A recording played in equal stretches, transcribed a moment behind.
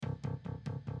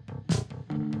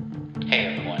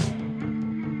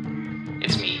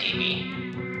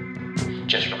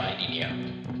just reminding you,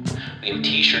 we have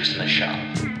t-shirts in the shop.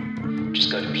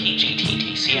 Just go to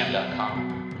pgttcm.com.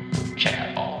 Check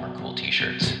out all of our cool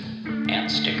t-shirts and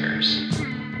stickers.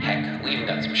 Heck, we even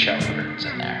got some shower curtains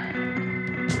in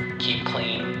there. Keep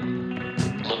clean,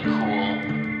 look cool,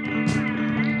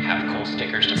 have cool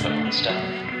stickers to put on stuff.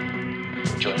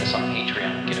 Join us on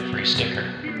Patreon and get a free sticker.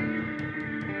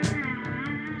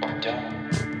 Or don't.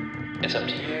 It's up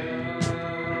to you.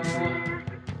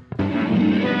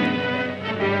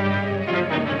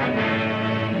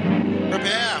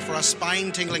 Prepare for a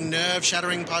spine-tingling,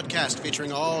 nerve-shattering podcast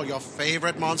featuring all your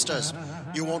favorite monsters.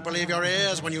 You won't believe your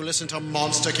ears when you listen to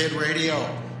Monster Kid Radio.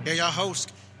 Hear your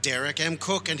host, Derek M.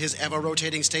 Cook, and his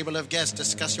ever-rotating stable of guests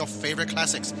discuss your favorite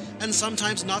classics and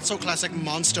sometimes not-so-classic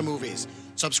monster movies.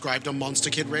 Subscribe to Monster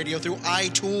Kid Radio through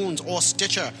iTunes or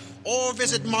Stitcher, or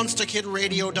visit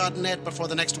monsterkidradio.net before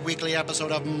the next weekly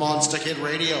episode of Monster Kid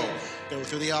Radio. Go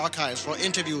through the archives for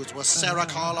interviews with Sarah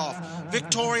Karloff,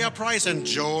 Victoria Price, and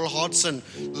Joel Hodgson.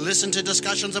 Listen to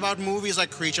discussions about movies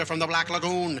like Creature from the Black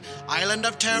Lagoon, Island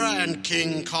of Terror, and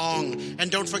King Kong.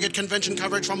 And don't forget convention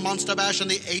coverage from Monster Bash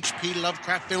and the H.P.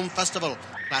 Lovecraft Film Festival,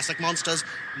 Classic Monsters,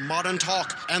 Modern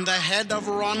Talk, and the Head of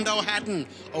Rondo Hatton,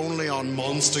 only on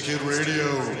Monster Kid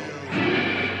Radio.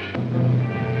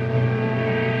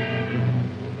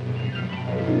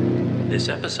 This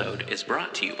episode is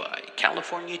brought to you by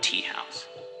California Tea House.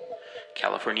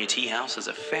 California Tea House is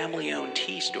a family-owned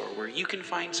tea store where you can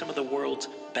find some of the world's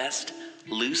best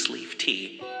loose-leaf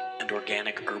tea and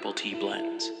organic herbal tea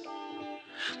blends.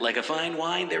 Like a fine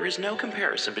wine, there is no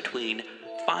comparison between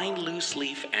fine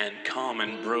loose-leaf and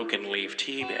common broken-leaf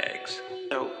tea bags.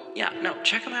 So,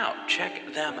 check them out.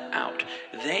 Check them out.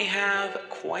 They have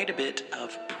quite a bit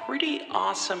of pretty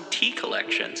awesome tea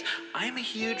collections. I'm a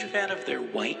huge fan of their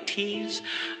white teas.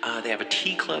 They have a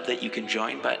tea club that you can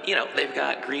join, but, they've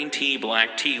got green tea,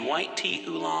 black tea, white tea,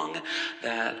 oolong,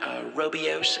 that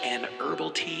Robios and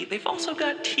herbal tea. They've also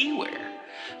got teaware.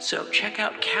 So check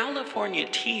out California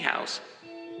Tea House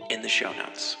in the show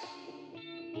notes.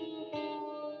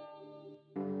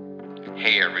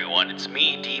 Hey everyone, it's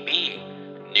me, DB.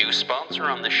 New sponsor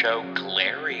on the show,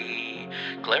 Glary.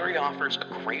 Glary offers a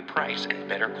great price and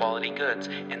better quality goods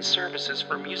and services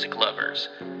for music lovers.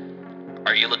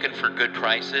 Are you looking for good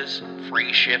prices,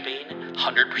 free shipping,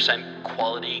 100%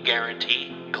 quality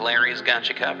guarantee? Glary's got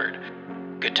you covered.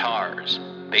 Guitars,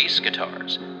 bass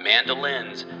guitars,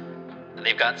 mandolins.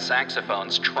 They've got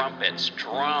saxophones, trumpets,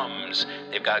 drums.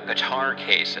 They've got guitar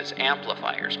cases,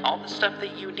 amplifiers, all the stuff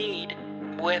that you need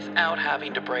without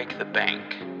having to break the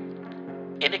bank.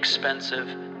 Inexpensive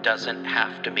doesn't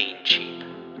have to mean cheap.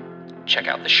 Check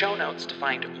out the show notes to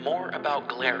find more about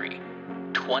Glary.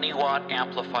 20-watt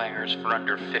amplifiers for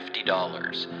under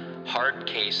 $50. Hard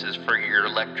cases for your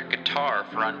electric guitar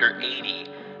for under $80.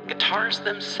 Guitars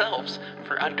themselves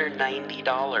for under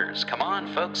 $90. Come on,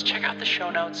 folks, check out the show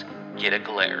notes. Get a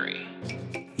Glary.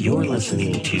 You're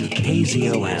listening to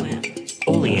KZOM,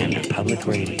 Oleander Public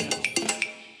Radio.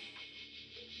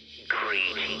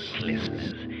 Greetings, listeners.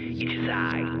 It is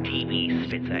I, DB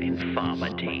Spitzer, Informer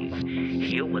Dave,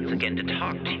 here once again to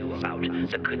talk to you about the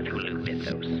Cthulhu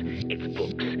mythos, its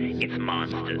books, its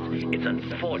monsters, its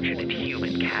unfortunate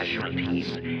human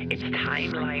casualties, its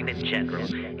timeline in general,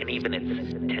 and even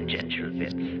its tangential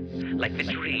bits, like the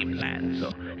dreamlands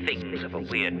or things of a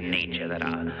weird nature that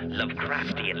are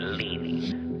Lovecraftian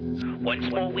leaning. Once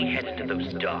more we head into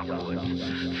those dark woods,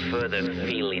 further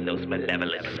feeling those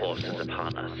malevolent forces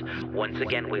upon us. Once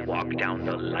again we walk down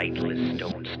the lightless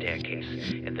stone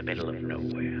staircase in the middle of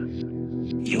nowhere.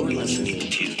 You're listening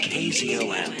to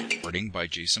KZOM. Recording by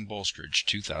Jason Bolstridge,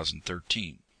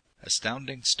 2013.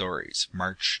 Astounding Stories,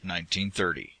 March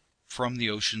 1930. From the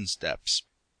Ocean's Depths.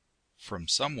 From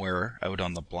somewhere out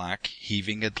on the black,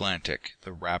 heaving Atlantic,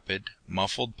 the rapid,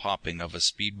 muffled popping of a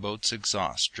speedboat's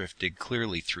exhaust drifted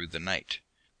clearly through the night.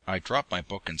 I dropped my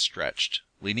book and stretched,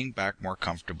 leaning back more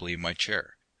comfortably in my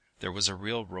chair. There was a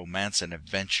real romance and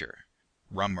adventure.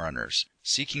 Rum runners,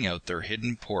 seeking out their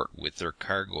hidden port with their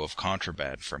cargo of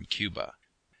contraband from Cuba,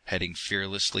 heading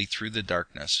fearlessly through the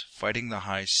darkness, fighting the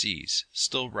high seas,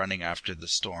 still running after the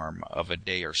storm of a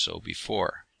day or so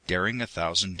before, daring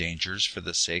 1,000 dangers for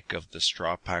the sake of the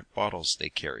straw-packed bottles they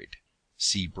carried.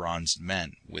 Sea-bronzed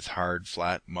men, with hard,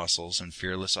 flat muscles and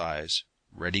fearless eyes,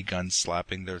 ready guns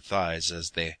slapping their thighs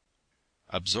as they...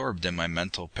 Absorbed in my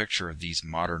mental picture of these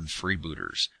modern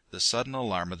freebooters, the sudden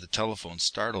alarm of the telephone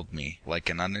startled me like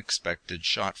an unexpected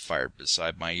shot fired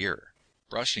beside my ear.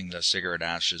 Brushing the cigarette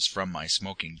ashes from my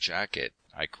smoking jacket,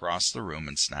 I crossed the room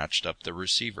and snatched up the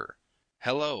receiver.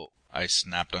 "Hello," I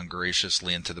snapped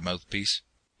ungraciously into the mouthpiece.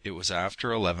 It was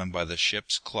after 11 by the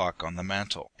ship's clock on the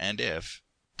mantel, and if...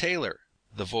 "Taylor!"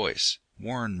 The voice,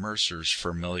 Warren Mercer's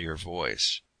familiar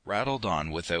voice, rattled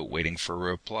on without waiting for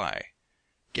a reply.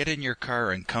 "Get in your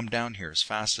car and come down here as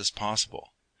fast as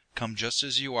possible. Come just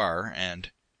as you are,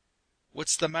 and..."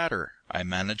 "What's the matter?" I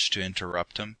managed to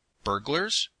interrupt him.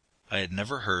 "Burglars?" I had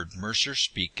never heard Mercer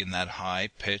speak in that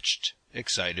high-pitched,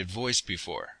 excited voice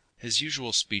before. His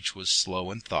usual speech was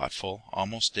slow and thoughtful,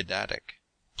 almost didactic.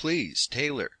 "Please,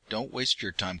 Taylor, don't waste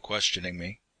your time questioning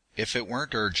me. If it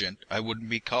weren't urgent, I wouldn't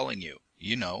be calling you,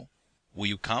 you know. Will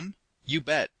you come?" "You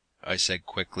bet," I said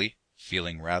quickly,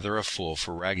 feeling rather a fool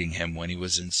for ragging him when he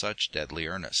was in such deadly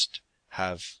earnest.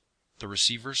 The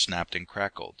receiver snapped and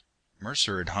crackled.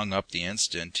 Mercer had hung up the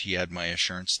instant he had my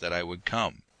assurance that I would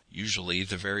come. Usually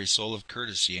the very soul of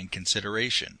courtesy and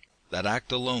consideration. That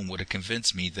act alone would have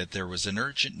convinced me that there was an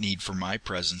urgent need for my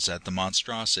presence at the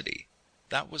monstrosity.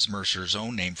 That was Mercer's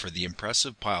own name for the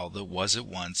impressive pile that was at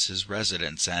once his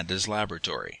residence and his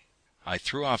laboratory. I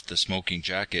threw off the smoking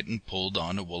jacket and pulled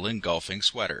on a woolen golfing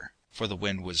sweater, for the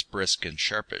wind was brisk and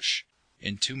sharpish.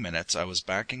 In 2 minutes I was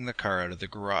backing the car out of the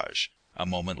garage. A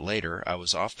moment later I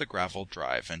was off the gravel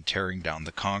drive and tearing down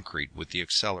the concrete with the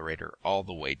accelerator all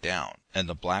the way down, and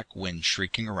the black wind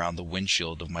shrieking around the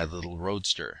windshield of my little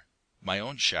roadster. My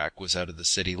own shack was out of the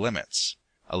city limits,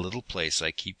 a little place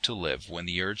I keep to live when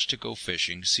the urge to go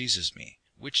fishing seizes me,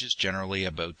 which is generally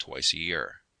about twice a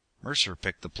year. Mercer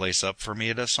picked the place up for me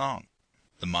at a song.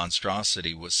 The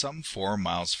monstrosity was some 4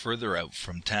 miles further out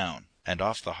from town, and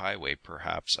off the highway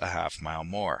perhaps a half-mile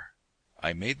more.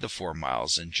 I made the 4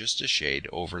 miles in just a shade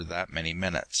over that many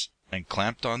minutes, and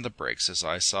clamped on the brakes as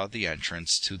I saw the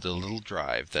entrance to the little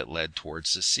drive that led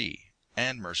towards the sea,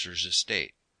 and Mercer's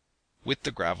estate. With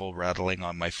the gravel rattling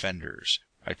on my fenders,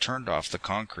 I turned off the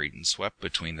concrete and swept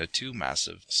between the 2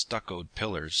 massive, stuccoed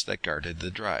pillars that guarded the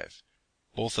drive.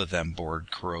 Both of them bore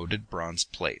corroded bronze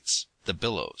plates, the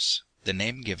Billows, the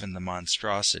name given the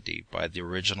monstrosity by the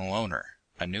original owner,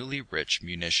 a newly rich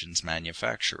munitions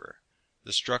manufacturer.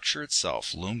 The structure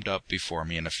itself loomed up before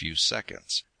me in a few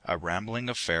seconds, a rambling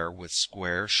affair with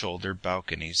square, shouldered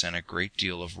balconies and a great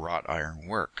deal of wrought iron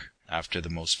work, after the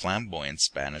most flamboyant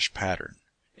Spanish pattern.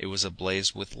 It was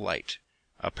ablaze with light.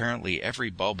 Apparently every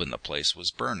bulb in the place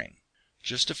was burning.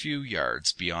 Just a few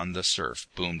yards beyond the surf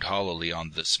boomed hollowly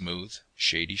on the smooth,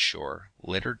 shady shore,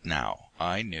 littered now,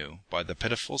 I knew, by the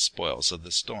pitiful spoils of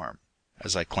the storm.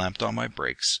 As I clamped on my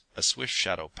brakes, a swift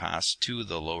shadow passed 2 of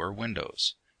the lower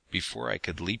windows. Before I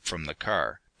could leap from the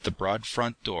car, the broad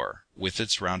front door, with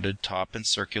its rounded top and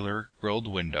circular grilled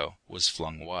window, was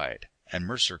flung wide, and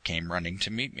Mercer came running to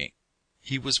meet me.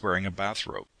 He was wearing a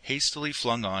bathrobe, hastily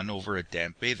flung on over a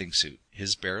damp bathing suit,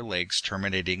 his bare legs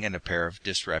terminating in a pair of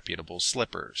disreputable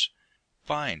slippers.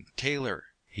 "Fine, Taylor,"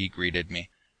 he greeted me.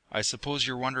 "I suppose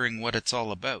you're wondering what it's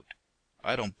all about.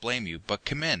 I don't blame you, but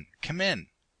come in, come in.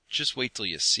 Just wait till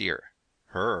you see her."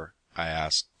 "Her?" I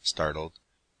asked, startled.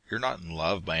 "You're not in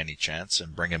love by any chance,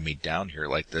 and bringing me down here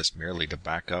like this merely to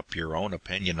back up your own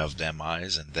opinion of them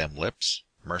eyes and them lips,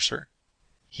 Mercer?"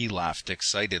 He laughed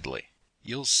excitedly.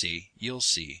 You'll see.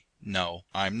 No,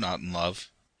 I'm not in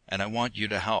love, and I want you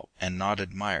to help, and not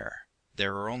admire.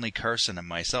 There are only Carson and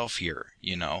myself here,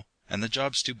 you know, and the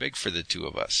job's too big for the 2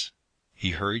 of us."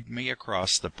 He hurried me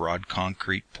across the broad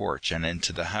concrete porch and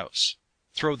into the house.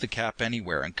 "Throw the cap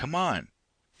anywhere and come on."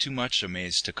 Too much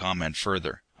amazed to comment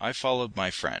further, I followed my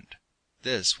friend.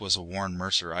 This was a Warren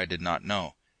Mercer I did not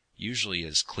know. Usually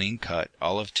his clean-cut,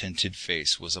 olive-tinted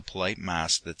face was a polite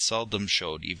mask that seldom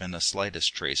showed even the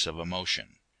slightest trace of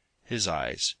emotion. His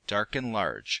eyes, dark and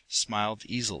large, smiled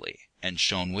easily, and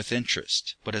shone with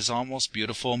interest, but his almost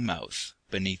beautiful mouth,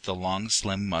 beneath the long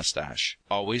slim mustache,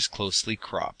 always closely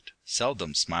cropped,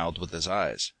 seldom smiled with his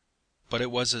eyes. But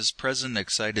it was his present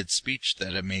excited speech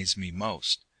that amazed me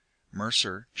most.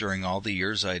 Mercer, during all the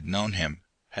years I had known him,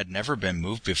 had never been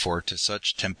moved before to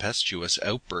such tempestuous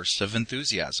outbursts of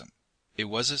enthusiasm. It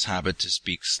was his habit to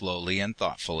speak slowly and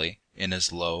thoughtfully, in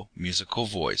his low, musical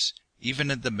voice, even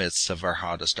in the midst of our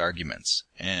hottest arguments,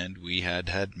 and we had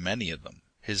had many of them.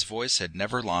 His voice had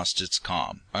never lost its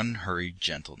calm, unhurried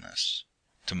gentleness.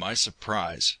 To my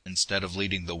surprise, instead of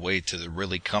leading the way to the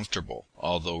really comfortable,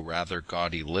 although rather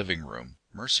gaudy living room,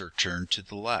 Mercer turned to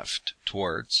the left,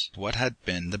 towards what had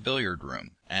been the billiard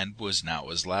room, and was now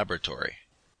his laboratory.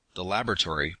 The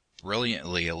laboratory,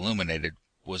 brilliantly illuminated,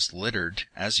 was littered,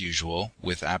 as usual,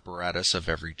 with apparatus of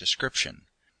every description.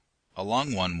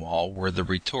 Along one wall were the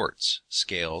retorts,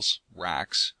 scales,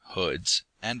 racks, hoods,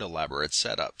 and elaborate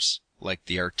setups, like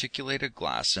the articulated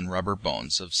glass and rubber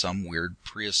bones of some weird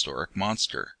prehistoric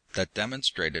monster, that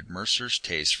demonstrated Mercer's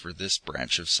taste for this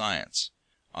branch of science.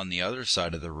 On the other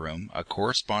side of the room, a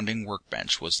corresponding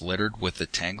workbench was littered with a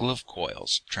tangle of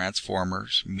coils,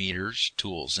 transformers, meters,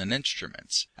 tools, and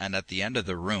instruments, and at the end of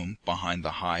the room, behind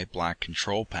the high black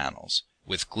control panels,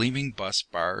 with gleaming bus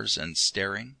bars and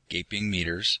staring, gaping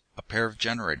meters, a pair of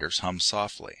generators hummed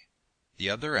softly. The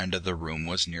other end of the room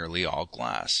was nearly all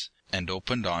glass, and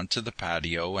opened onto the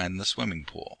patio and the swimming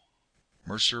pool.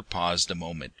 Mercer paused a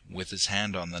moment, with his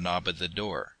hand on the knob of the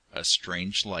door, a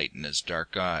strange light in his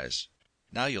dark eyes.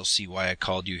 "Now you'll see why I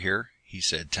called you here," he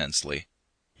said tensely.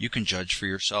 "You can judge for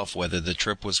yourself whether the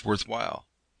trip was worthwhile.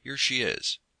 Here she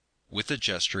is." With a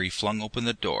gesture he flung open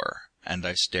the door, and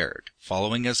I stared,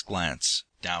 following his glance,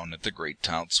 down at the great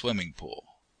tiled swimming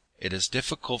pool. It is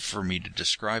difficult for me to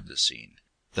describe the scene.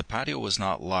 The patio was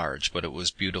not large, but it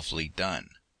was beautifully done.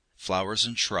 Flowers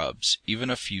and shrubs,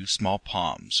 even a few small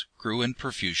palms, grew in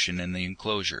profusion in the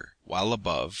enclosure, while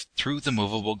above, through the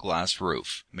movable glass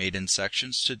roof, made in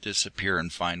sections to disappear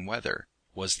in fine weather,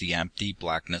 was the empty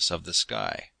blackness of the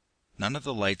sky. None of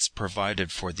the lights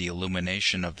provided for the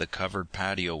illumination of the covered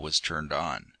patio was turned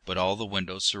on, but all the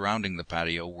windows surrounding the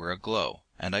patio were aglow,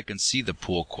 and I could see the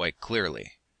pool quite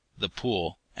clearly. The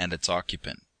pool and its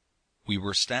occupant. We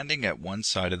were standing at one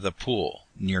side of the pool,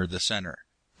 near the center.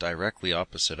 Directly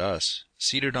opposite us,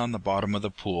 seated on the bottom of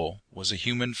the pool, was a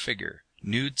human figure,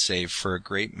 nude save for a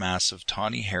great mass of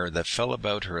tawny hair that fell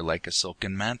about her like a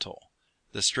silken mantle.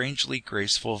 The strangely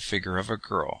graceful figure of a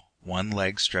girl, one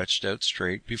leg stretched out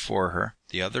straight before her,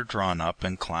 the other drawn up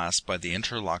and clasped by the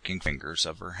interlocking fingers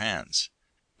of her hands.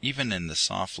 Even in the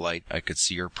soft light I could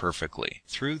see her perfectly,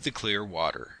 through the clear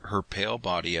water, her pale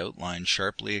body outlined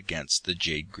sharply against the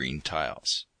jade-green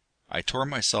tiles. I tore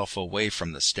myself away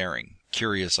from the staring,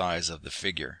 curious eyes of the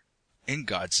figure. "In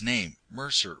God's name,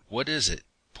 Mercer, what is it?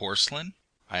 Porcelain?"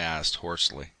 I asked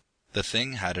hoarsely. The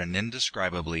thing had an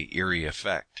indescribably eerie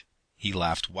effect. He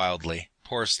laughed wildly.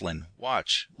 "Porcelain.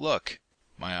 Watch. Look."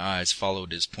 My eyes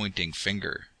followed his pointing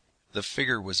finger. The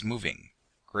figure was moving.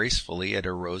 Gracefully it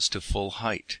arose to full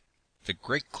height. The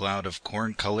great cloud of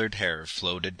corn-colored hair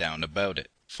floated down about it,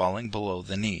 falling below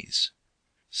the knees.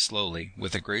 Slowly,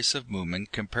 with a grace of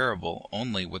movement comparable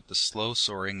only with the slow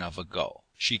soaring of a gull,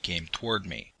 she came toward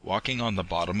me, walking on the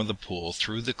bottom of the pool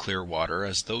through the clear water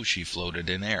as though she floated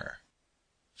in air.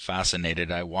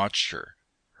 Fascinated, I watched her.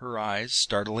 Her eyes,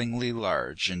 startlingly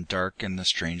large and dark in the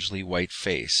strangely white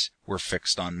face, were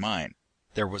fixed on mine.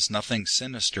 There was nothing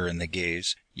sinister in the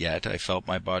gaze, yet I felt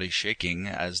my body shaking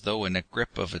as though in a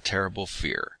grip of a terrible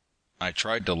fear. I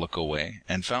tried to look away,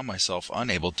 and found myself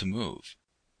unable to move.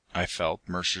 I felt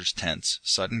Mercer's tense,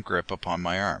 sudden grip upon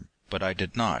my arm, but I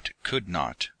did not, could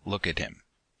not, look at him.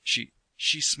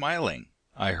 She's smiling,"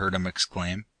 I heard him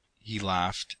exclaim. He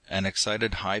laughed, an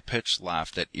excited high-pitched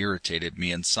laugh that irritated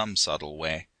me in some subtle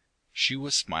way. She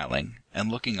was smiling,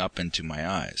 and looking up into my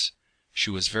eyes. She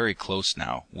was very close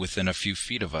now, within a few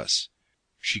feet of us.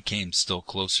 She came still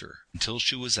closer, until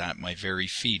she was at my very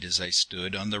feet as I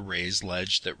stood on the raised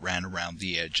ledge that ran around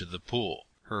the edge of the pool,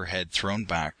 her head thrown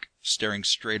back, staring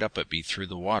straight up at me through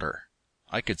the water.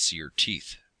 I could see her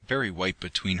teeth, very white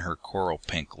between her coral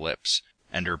pink lips,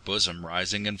 and her bosom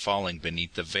rising and falling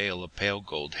beneath the veil of pale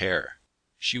gold hair.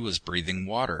 She was breathing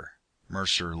water.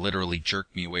 Mercer literally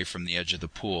jerked me away from the edge of the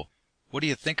pool. "What do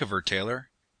you think of her, Taylor?"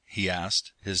 he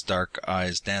asked, his dark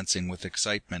eyes dancing with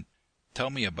excitement. "Tell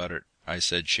me about it," I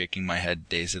said, shaking my head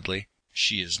dazedly.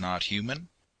 "She is not human?"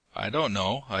 "I don't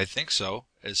know. I think so.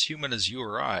 As human as you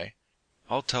or I.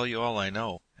 I'll tell you all I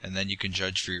know, and then you can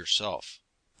judge for yourself.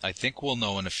 I think we'll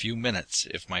know in a few minutes,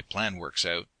 if my plan works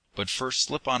out. But first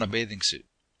slip on a bathing suit."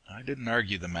 I didn't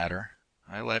argue the matter.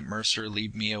 I let Mercer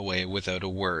lead me away without a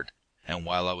word, and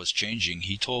while I was changing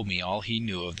he told me all he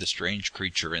knew of the strange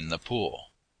creature in the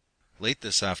pool. "Late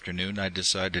this afternoon I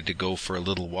decided to go for a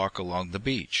little walk along the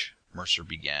beach," Mercer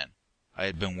began. "I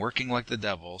had been working like the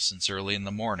devil since early in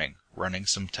the morning, running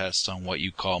some tests on what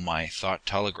you call my thought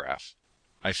telegraph.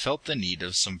 I felt the need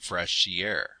of some fresh sea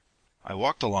air. I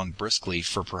walked along briskly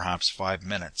for perhaps 5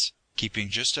 minutes, keeping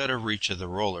just out of reach of the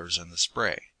rollers and the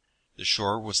spray. The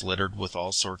shore was littered with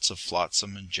all sorts of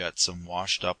flotsam and jetsam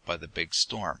washed up by the big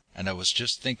storm, and I was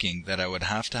just thinking that I would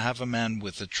have to have a man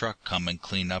with a truck come and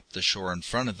clean up the shore in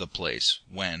front of the place,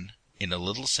 when, in a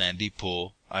little sandy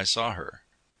pool, I saw her.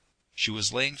 She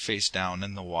was laying face down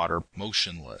in the water,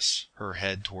 motionless, her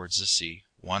head towards the sea,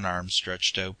 one arm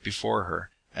stretched out before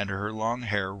her, and her long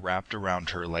hair wrapped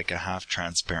around her like a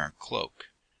half-transparent cloak.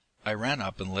 I ran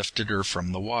up and lifted her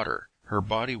from the water. Her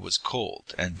body was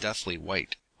cold and deathly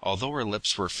white, although her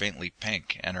lips were faintly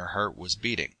pink and her heart was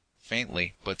beating,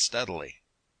 faintly but steadily.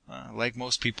 Like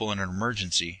most people in an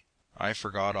emergency, I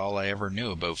forgot all I ever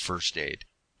knew about first aid.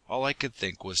 All I could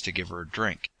think was to give her a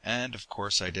drink, and of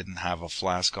course I didn't have a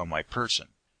flask on my person.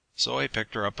 So I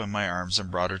picked her up in my arms and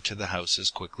brought her to the house as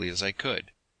quickly as I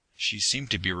could. She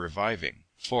seemed to be reviving,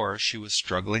 for she was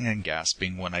struggling and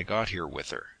gasping when I got here with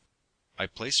her. I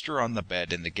placed her on the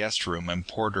bed in the guest room and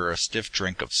poured her a stiff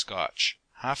drink of scotch,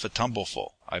 half a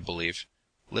tumbleful, I believe.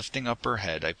 Lifting up her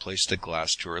head, I placed the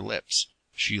glass to her lips.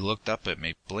 She looked up at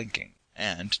me, blinking,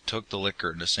 and took the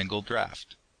liquor in a single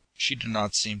draught. She did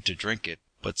not seem to drink it,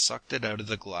 but sucked it out of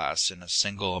the glass in a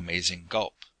single amazing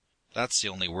gulp. That's the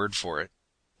only word for it.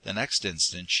 The next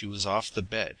instant she was off the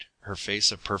bed, her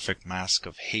face a perfect mask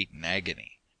of hate and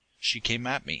agony. She came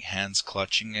at me, hands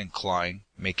clutching and clawing,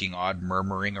 making odd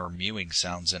murmuring or mewing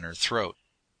sounds in her throat.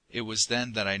 It was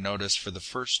then that I noticed for the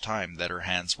first time that her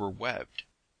hands were webbed.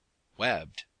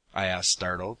 "Webbed?" I asked,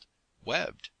 startled.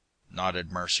 "Webbed,"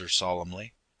 nodded Mercer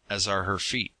solemnly, "as are her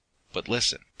feet. But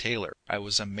listen, Taylor, I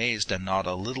was amazed and not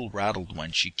a little rattled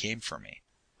when she came for me.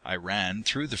 I ran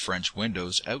through the French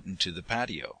windows out into the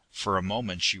patio. For a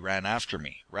moment she ran after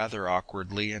me, rather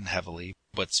awkwardly and heavily,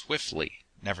 but swiftly,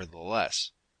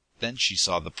 nevertheless. Then she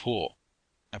saw the pool.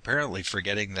 Apparently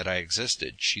forgetting that I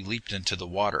existed, she leaped into the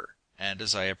water, and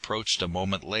as I approached a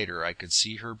moment later I could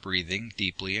see her breathing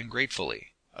deeply and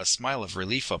gratefully, a smile of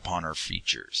relief upon her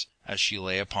features, as she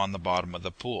lay upon the bottom of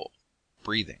the pool.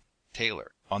 Breathing,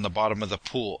 Taylor, on the bottom of the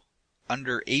pool,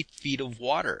 under 8 feet of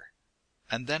water!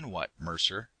 "And then what,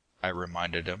 Mercer?" I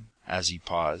reminded him, as he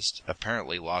paused,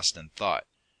 apparently lost in thought.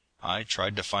 "I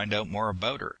tried to find out more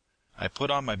about her. I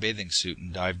put on my bathing suit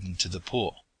and dived into the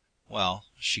pool. Well,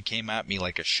 she came at me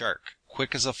like a shark,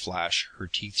 quick as a flash, her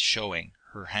teeth showing,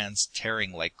 her hands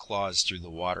tearing like claws through the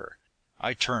water.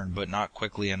 I turned, but not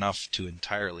quickly enough to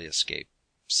entirely escape.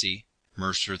 See?"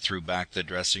 Mercer threw back the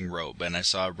dressing robe, and I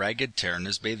saw a ragged tear in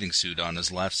his bathing suit on his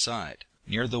left side,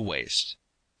 near the waist.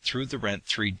 Through the rent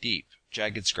 3 deep,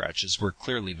 jagged scratches were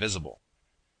clearly visible.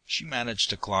 "She managed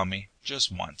to claw me, just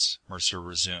once," Mercer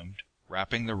resumed,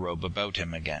 wrapping the robe about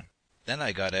him again. "Then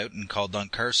I got out and called on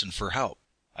Carson for help.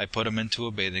 I put him into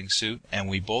a bathing suit, and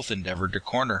we both endeavored to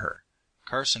corner her.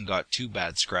 Carson got 2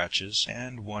 bad scratches,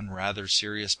 and 1 rather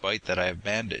serious bite that I have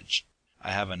bandaged.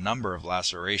 I have a number of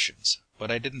lacerations, but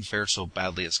I didn't fare so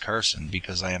badly as Carson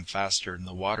because I am faster in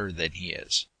the water than he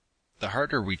is. The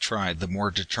harder we tried, the more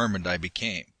determined I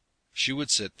became. She would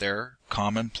sit there,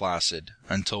 calm and placid,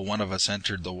 until one of us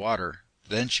entered the water.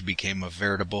 Then she became a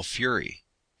veritable fury.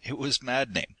 It was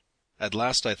maddening. At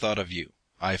last I thought of you.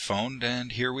 I phoned,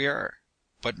 and here we are."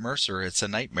 "But Mercer, it's a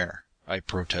nightmare," I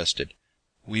protested.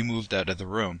 We moved out of the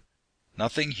room.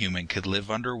 "Nothing human could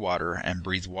live under water and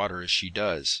breathe water as she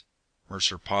does."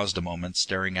 Mercer paused a moment,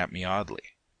 staring at me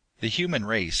oddly. "The human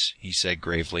race," he said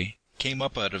gravely, "came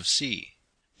up out of sea.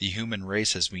 The human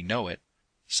race as we know it.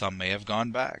 Some may have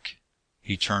gone back."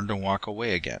 He turned and walked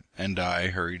away again, and I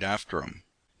hurried after him.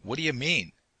 "What do you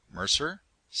mean, Mercer?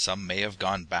 Some may have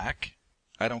gone back?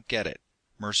 I don't get it."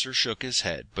 Mercer shook his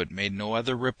head, but made no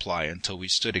other reply until we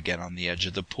stood again on the edge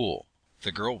of the pool.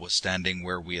 The girl was standing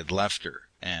where we had left her,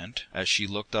 and, as she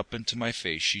looked up into my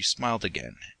face, she smiled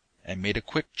again, and made a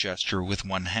quick gesture with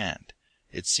one hand.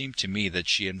 It seemed to me that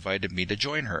she invited me to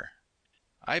join her.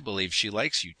 "I believe she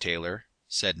likes you, Taylor,"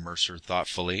 said Mercer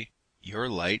thoughtfully. "You're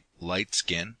light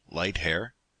skin, light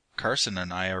hair. Carson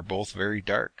and I are both very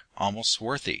dark, almost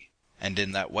swarthy. And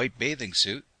in that white bathing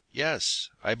suit,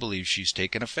 yes, I believe she's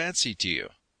taken a fancy to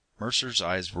you." Mercer's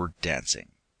eyes were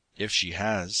dancing. "If she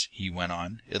has," he went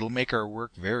on, "it'll make our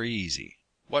work very easy."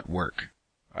 "What work?"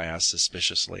 I asked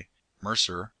suspiciously.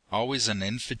 Mercer, always an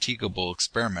indefatigable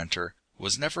experimenter,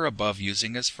 was never above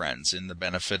using his friends in the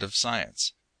benefit of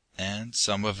science, and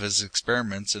some of his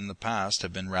experiments in the past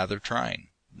have been rather trying,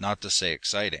 not to say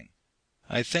exciting.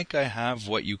 "I think I have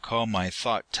what you call my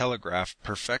thought telegraph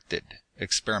perfected,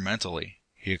 experimentally,"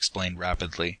 he explained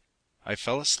rapidly. "I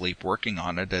fell asleep working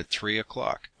on it at 3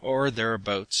 o'clock, or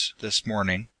thereabouts, this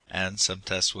morning, and some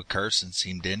tests with Carson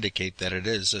seem to indicate that it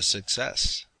is a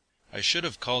success. I should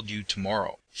have called you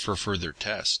tomorrow for further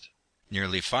test.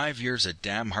 Nearly 5 years of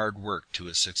damn hard work to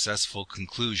a successful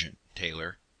conclusion,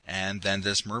 Taylor. And then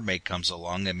this mermaid comes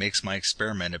along and makes my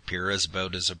experiment appear as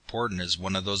about as important as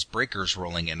one of those breakers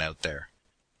rolling in out there."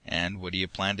 "And what do you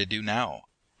plan to do now?"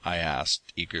 I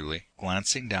asked eagerly,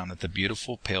 glancing down at the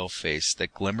beautiful pale face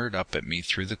that glimmered up at me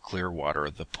through the clear water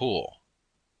of the pool.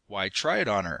 "Why, try it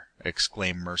on her!"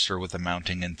 exclaimed Mercer with a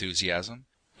mounting enthusiasm.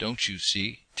 "Don't you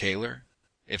see, Taylor?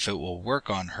 If it will work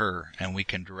on her, and we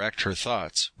can direct her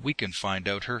thoughts, we can find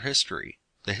out her history,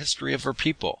 the history of her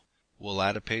people. We'll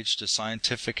add a page to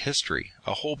scientific history,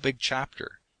 a whole big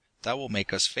chapter. That will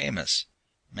make us famous.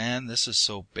 Man, this is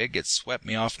so big it swept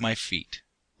me off my feet.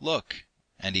 Look!"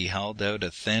 and he held out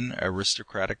a thin,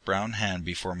 aristocratic brown hand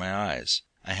before my eyes,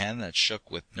 a hand that shook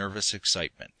with nervous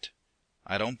excitement.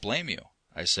 "I don't blame you,"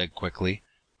 I said quickly.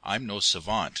 "I'm no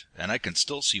savant, and I can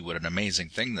still see what an amazing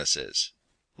thing this is.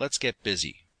 Let's get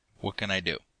busy. What can I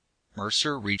do?"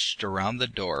 Mercer reached around the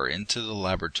door into the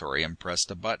laboratory and pressed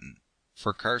a button.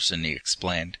 "For Carson," he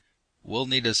explained. "We'll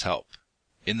need his help.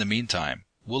 In the meantime,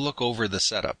 we'll look over the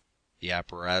setup. The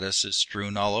apparatus is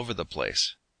strewn all over the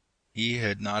place." He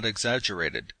had not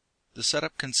exaggerated. The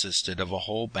setup consisted of a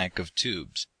whole bank of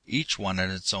tubes, each one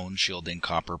in its own shielding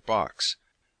copper box.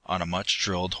 On a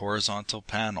much-drilled horizontal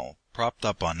panel, propped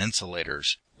up on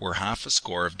insulators, were half a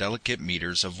score of delicate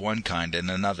meters of one kind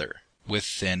and another, with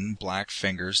thin, black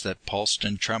fingers that pulsed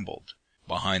and trembled.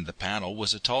 Behind the panel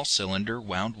was a tall cylinder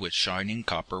wound with shining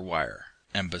copper wire,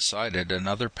 and beside it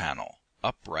another panel,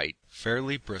 upright,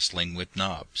 fairly bristling with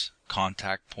knobs,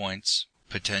 contact points,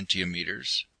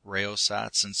 potentiometers,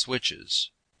 rheostats, and switches.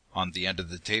 On the end of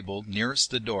the table nearest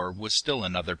the door was still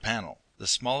another panel, the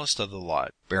smallest of the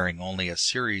lot, bearing only a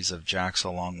series of jacks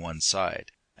along one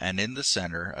side, and in the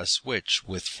center a switch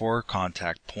with 4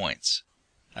 contact points.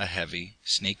 A heavy,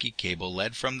 snaky cable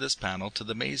led from this panel to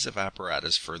the maze of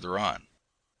apparatus further on.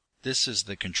 "This is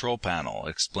the control panel,"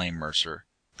 explained Mercer.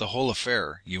 "The whole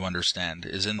affair, you understand,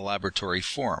 is in laboratory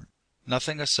form.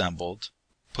 Nothing assembled.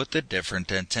 Put the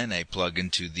different antennae plug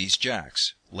into these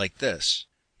jacks, like this."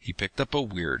 He picked up a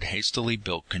weird, hastily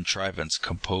built contrivance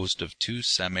composed of 2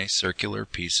 semicircular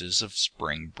pieces of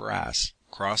spring brass,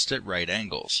 crossed at right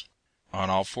angles. On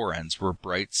all 4 ends were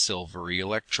bright silvery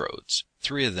electrodes,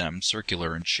 3 of them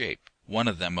circular in shape, one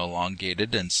of them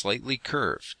elongated and slightly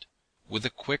curved. With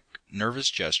a quick, nervous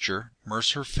gesture,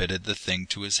 Mercer fitted the thing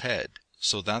to his head,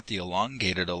 so that the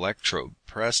elongated electrode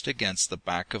pressed against the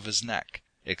back of his neck,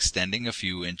 extending a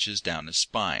few inches down his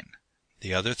spine.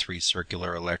 The other 3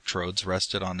 circular electrodes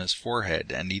rested on his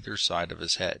forehead and either side of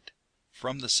his head.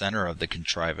 From the center of the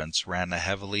contrivance ran a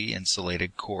heavily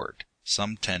insulated cord,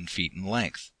 some 10 feet in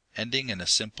length, ending in a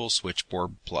simple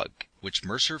switchboard plug, which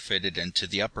Mercer fitted into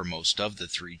the uppermost of the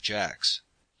 3 jacks.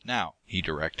 "Now," he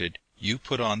directed, "you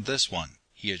put on this one."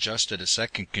 He adjusted a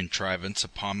second contrivance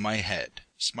upon my head,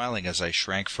 smiling as I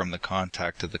shrank from the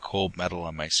contact of the cold metal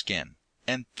on my skin.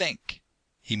 "And think."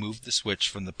 He moved the switch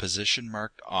from the position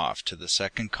marked off to the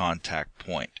second contact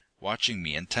point, watching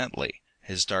me intently,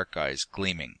 his dark eyes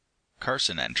gleaming.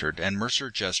 Carson entered, and Mercer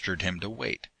gestured him to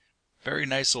wait. Very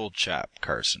nice old chap,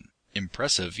 Carson.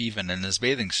 Impressive even in his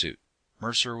bathing suit.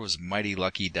 Mercer was mighty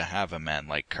lucky to have a man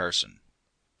like Carson.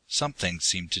 Something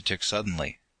seemed to tick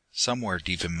suddenly, somewhere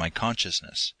deep in my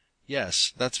consciousness.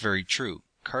 "Yes, that's very true.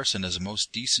 Carson is a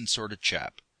most decent sort of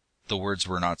chap." The words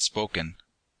were not spoken.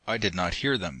 I did not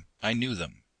hear them. I knew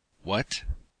them. "What?"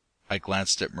 I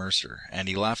glanced at Mercer, and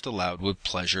he laughed aloud with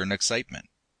pleasure and excitement.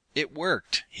 "It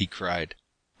worked!" he cried.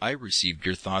 "I received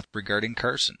your thought regarding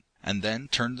Carson, and then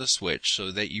turned the switch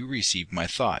so that you received my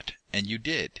thought, and you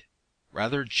did."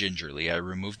 Rather gingerly I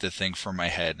removed the thing from my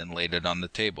head and laid it on the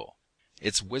table.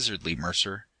 "It's wizardly,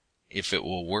 Mercer, if it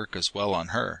will work as well on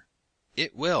her."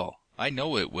 "It will. I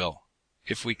know it will.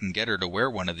 If we can get her to wear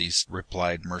one of these,"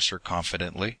 replied Mercer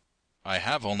confidently. "I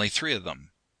have only 3 of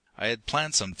them. I had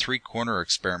planned some 3-corner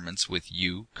experiments with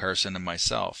you, Carson, and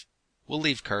myself. We'll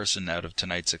leave Carson out of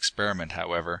tonight's experiment,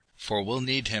 however, for we'll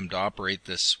need him to operate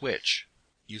this switch.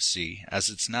 You see, as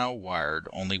it's now wired,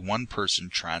 only one person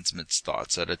transmits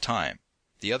thoughts at a time.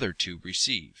 The other 2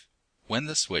 receive. When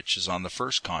the switch is on the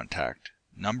first contact,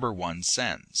 number 1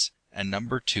 sends, and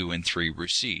number 2 and 3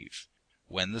 receive.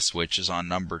 When the switch is on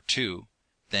number 2,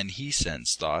 then he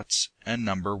sends thoughts, and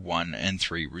number 1 and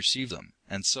 3 receive them,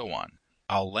 and so on.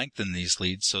 I'll lengthen these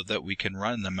leads so that we can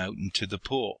run them out into the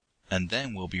pool, and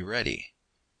then we'll be ready.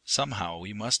 Somehow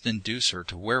we must induce her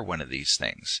to wear one of these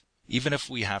things, even if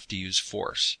we have to use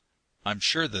force. I'm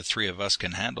sure the 3 of us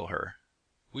can handle her."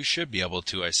 "We should be able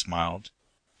to," I smiled.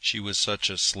 She was such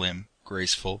a slim,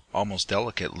 graceful, almost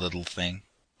delicate little thing.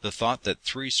 The thought that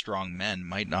 3 strong men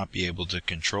might not be able to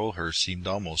control her seemed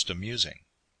almost amusing.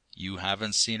 "You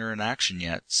haven't seen her in action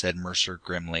yet," said Mercer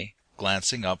grimly,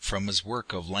 glancing up from his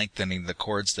work of lengthening the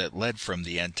cords that led from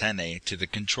the antennae to the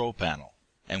control panel.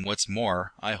 "And what's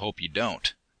more, I hope you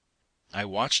don't." I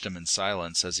watched him in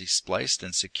silence as he spliced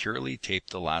and securely taped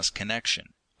the last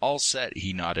connection. "All set,"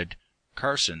 he nodded.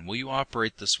 "Carson, will you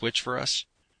operate the switch for us?"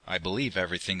 "I believe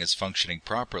everything is functioning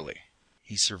properly."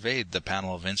 He surveyed the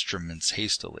panel of instruments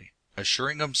hastily,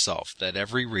 assuring himself that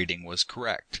every reading was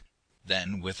correct.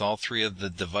 Then, with all 3 of the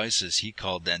devices he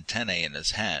called antennae in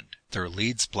his hand, their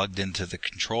leads plugged into the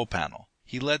control panel,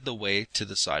 he led the way to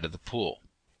the side of the pool.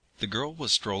 The girl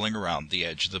was strolling around the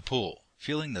edge of the pool,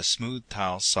 feeling the smooth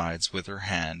tile sides with her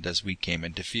hand as we came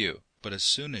into view. But as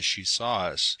soon as she saw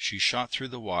us, she shot through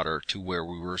the water to where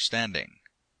we were standing.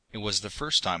 It was the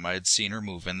first time I had seen her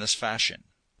move in this fashion.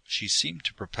 She seemed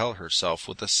to propel herself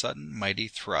with a sudden mighty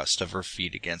thrust of her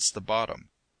feet against the bottom.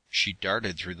 She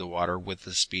darted through the water with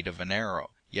the speed of an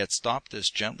arrow, yet stopped as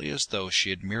gently as though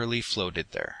she had merely floated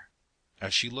there.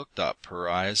 As she looked up, her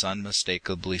eyes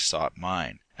unmistakably sought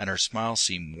mine, and her smile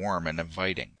seemed warm and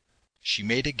inviting. She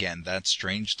made again that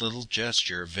strange little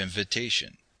gesture of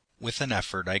invitation. With an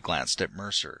effort I glanced at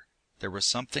Mercer. There was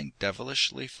something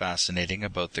devilishly fascinating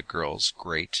about the girl's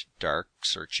great, dark,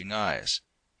 searching eyes.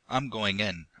 "I'm going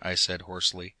in," I said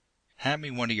hoarsely. "Hand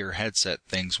me one of your headset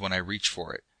things when I reach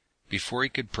for it." Before he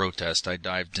could protest, I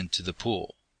dived into the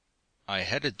pool. I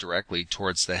headed directly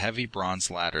towards the heavy bronze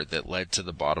ladder that led to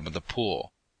the bottom of the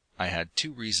pool. I had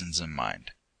 2 reasons in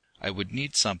mind. I would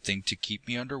need something to keep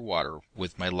me under water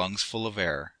with my lungs full of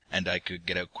air, and I could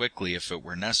get out quickly if it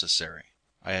were necessary.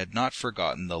 I had not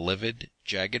forgotten the livid,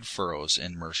 jagged furrows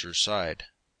in Mercer's side.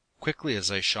 Quickly as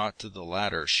I shot to the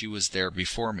ladder, she was there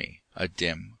before me, a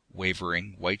dim,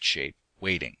 wavering, white shape,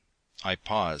 waiting. I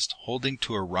paused, holding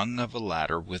to a rung of a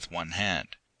ladder with one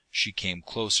hand. She came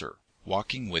closer,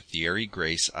 walking with the airy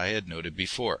grace I had noted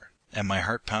before, and my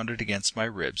heart pounded against my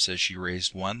ribs as she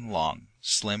raised one long,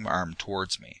 slim arm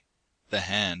towards me. The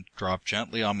hand dropped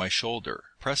gently on my shoulder,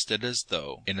 pressed it as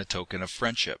though in a token of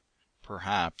friendship.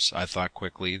 Perhaps, I thought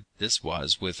quickly, this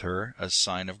was, with her, a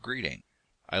sign of greeting.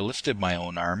 I lifted my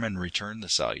own arm and returned the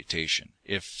salutation,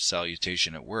 if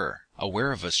salutation it were,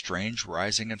 aware of a strange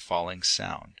rising and falling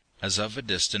sound, as of a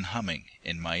distant humming,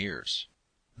 in my ears.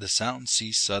 The sound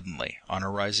ceased suddenly, on a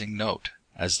rising note,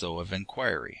 as though of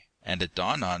inquiry, and it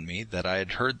dawned on me that I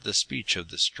had heard the speech of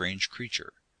this strange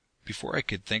creature. Before I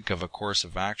could think of a course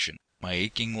of action, my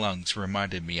aching lungs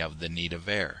reminded me of the need of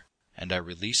air, and I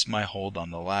released my hold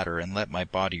on the ladder and let my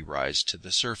body rise to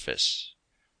the surface.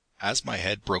 As my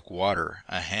head broke water,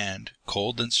 a hand,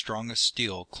 cold and strong as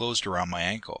steel, closed around my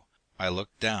ankle. I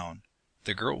looked down.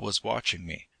 The girl was watching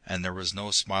me, and there was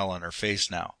no smile on her face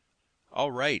now.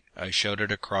 "All right," I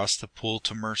shouted across the pool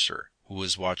to Mercer, who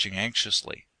was watching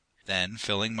anxiously. Then,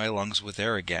 filling my lungs with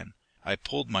air again, I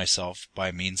pulled myself,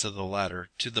 by means of the ladder,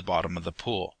 to the bottom of the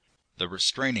pool. The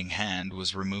restraining hand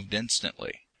was removed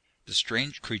instantly. The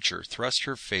strange creature thrust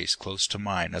her face close to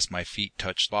mine as my feet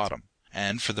touched bottom,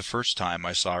 and for the first time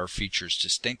I saw her features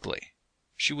distinctly.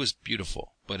 She was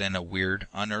beautiful, but in a weird,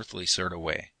 unearthly sort of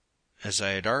way. As I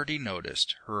had already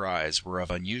noticed, her eyes were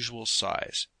of unusual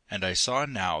size, and I saw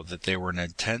now that they were an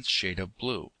intense shade of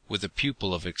blue, with a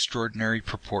pupil of extraordinary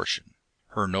proportion.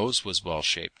 Her nose was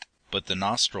well-shaped, but the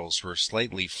nostrils were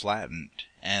slightly flattened,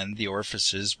 and the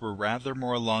orifices were rather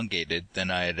more elongated than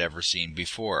I had ever seen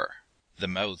before. The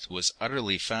mouth was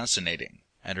utterly fascinating,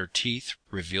 and her teeth,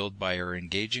 revealed by her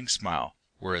engaging smile,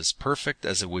 were as perfect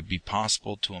as it would be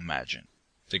possible to imagine.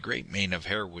 The great mane of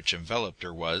hair which enveloped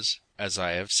her was, as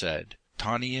I have said,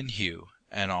 tawny in hue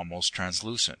and almost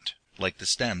translucent, like the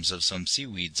stems of some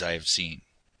seaweeds I have seen.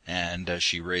 And as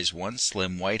she raised one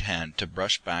slim white hand to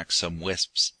brush back some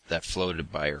wisps that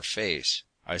floated by her face,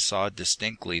 I saw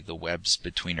distinctly the webs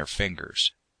between her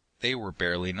fingers. They were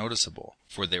barely noticeable,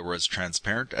 for they were as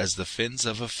transparent as the fins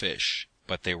of a fish,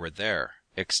 but they were there,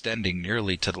 extending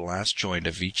nearly to the last joint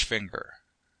of each finger.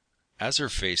 As her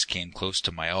face came close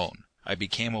to my own, I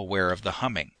became aware of the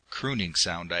humming, crooning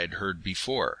sound I had heard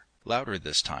before, louder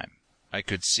this time. I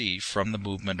could see, from the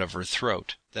movement of her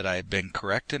throat, that I had been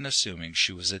correct in assuming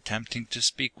she was attempting to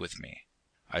speak with me.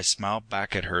 I smiled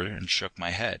back at her and shook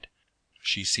my head.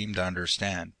 She seemed to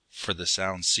understand, for the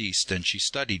sound ceased and she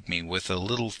studied me with a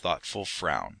little thoughtful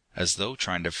frown, as though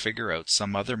trying to figure out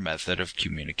some other method of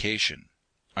communication.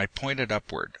 I pointed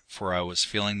upward, for I was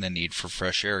feeling the need for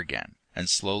fresh air again, and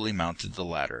slowly mounted the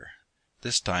ladder.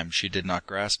 This time she did not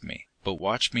grasp me, but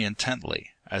watched me intently,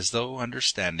 as though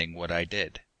understanding what I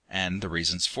did, and the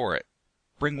reasons for it.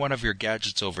 "Bring one of your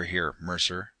gadgets over here,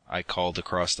 Mercer," I called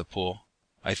across the pool.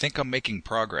 "I think I'm making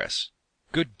progress."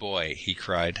 "Good boy," he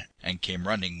cried, and came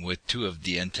running with 2 of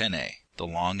the antennae, the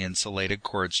long insulated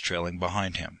cords trailing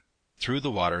behind him. Through the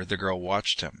water the girl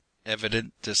watched him,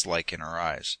 evident dislike in her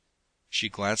eyes. She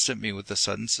glanced at me with a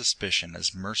sudden suspicion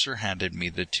as Mercer handed me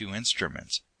the 2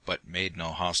 instruments, but made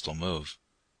no hostile move.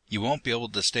 "You won't be able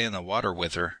to stay in the water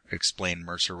with her," explained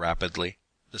Mercer rapidly.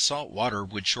 "The salt water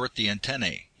would short the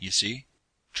antennae, you see.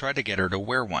 Try to get her to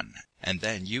wear one, and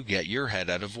then you get your head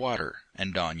out of water,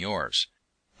 and don yours.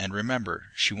 And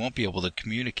remember, she won't be able to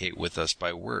communicate with us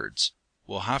by words.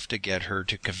 We'll have to get her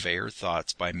to convey her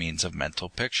thoughts by means of mental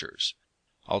pictures.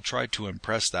 I'll try to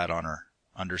impress that on her.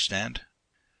 Understand?"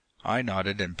 I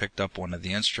nodded and picked up one of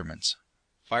the instruments.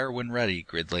 "Fire when ready,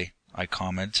 Gridley," I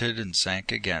commented, and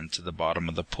sank again to the bottom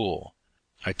of the pool.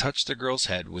 I touched the girl's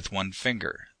head with one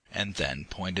finger, and then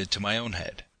pointed to my own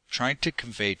head, trying to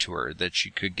convey to her that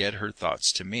she could get her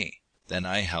thoughts to me. Then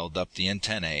I held up the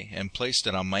antennae and placed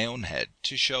it on my own head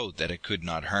to show that it could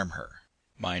not harm her.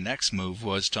 My next move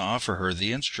was to offer her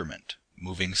the instrument,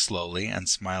 moving slowly and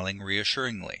smiling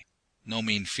reassuringly. No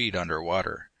mean feat under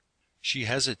water. She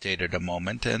hesitated a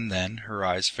moment, and then, her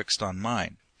eyes fixed on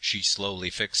mine, she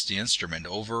slowly fixed the instrument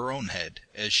over her own head,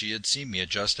 as she had seen me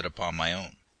adjust it upon my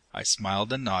own. I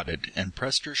smiled and nodded, and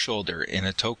pressed her shoulder in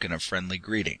a token of friendly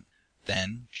greeting.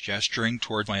 Then, gesturing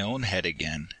toward my own head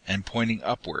again, and pointing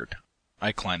upward,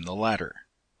 I climbed the ladder.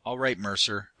 "All right,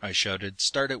 Mercer," I shouted.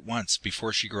 "Start at once,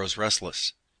 before she grows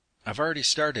restless." "I've already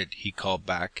started," he called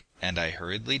back, and I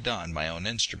hurriedly donned my own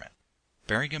instrument.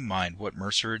 Bearing in mind what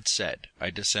Mercer had said, I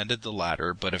descended the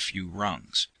ladder but a few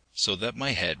rungs, so that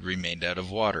my head remained out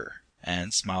of water,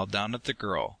 and smiled down at the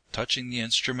girl, touching the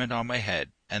instrument on my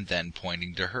head, and then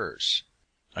pointing to hers.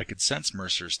 I could sense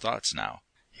Mercer's thoughts now.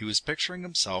 He was picturing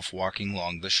himself walking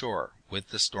along the shore, with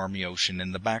the stormy ocean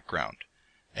in the background.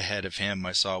 Ahead of him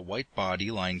I saw a white body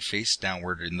lying face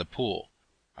downward in the pool.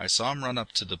 I saw him run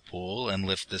up to the pool and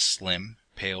lift this slim,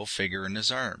 pale figure in his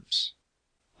arms.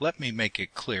 Let me make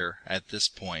it clear at this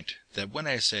point that when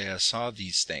I say I saw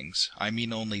these things, I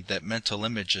mean only that mental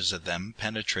images of them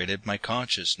penetrated my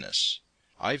consciousness.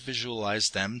 I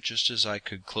visualized them just as I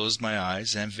could close my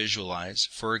eyes and visualize,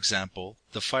 for example,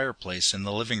 the fireplace in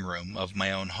the living room of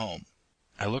my own home.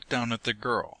 I looked down at the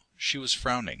girl. She was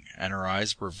frowning, and her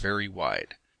eyes were very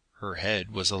wide. Her head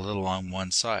was a little on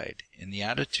one side, in the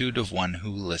attitude of one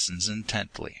who listens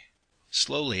intently.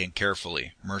 Slowly and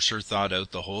carefully, Mercer thought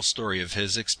out the whole story of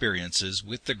his experiences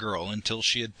with the girl until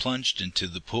she had plunged into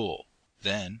the pool.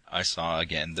 Then I saw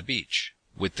again the beach,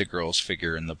 with the girl's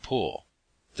figure in the pool.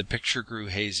 The picture grew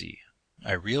hazy.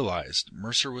 I realized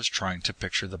Mercer was trying to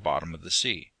picture the bottom of the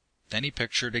sea. Then he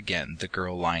pictured again the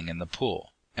girl lying in the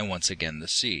pool, and once again the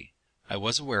sea. I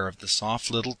was aware of the soft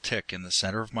little tick in the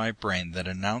center of my brain that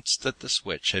announced that the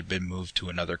switch had been moved to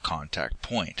another contact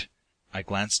point. I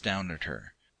glanced down at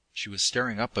her. She was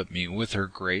staring up at me with her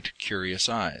great, curious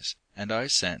eyes, and I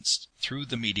sensed, through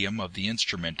the medium of the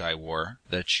instrument I wore,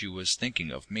 that she was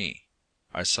thinking of me.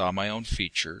 I saw my own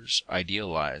features,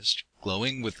 idealized,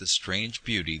 glowing with a strange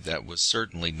beauty that was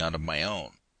certainly none of my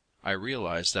own. I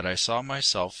realized that I saw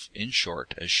myself, in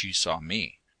short, as she saw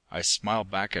me. I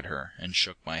smiled back at her and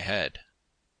shook my head.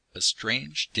 A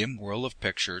strange, dim whirl of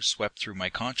pictures swept through my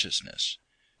consciousness.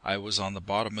 I was on the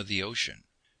bottom of the ocean.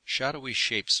 Shadowy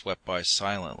shapes swept by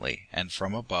silently, and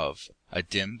from above, a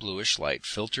dim bluish light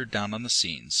filtered down on the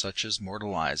scene such as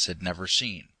mortal eyes had never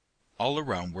seen. All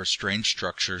around were strange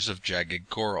structures of jagged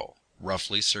coral,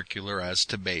 roughly circular as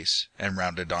to base, and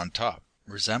rounded on top,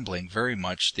 resembling very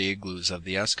much the igloos of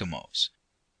the Eskimos.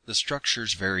 The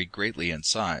structures varied greatly in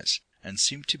size, and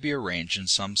seemed to be arranged in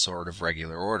some sort of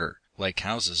regular order, like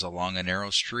houses along a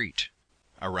narrow street.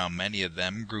 Around many of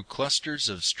them grew clusters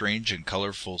of strange and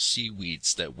colorful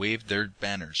seaweeds that waved their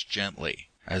banners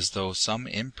gently, as though some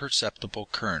imperceptible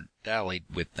current dallied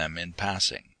with them in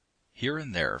passing. Here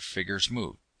and there figures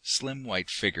moved, slim white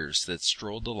figures that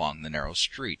strolled along the narrow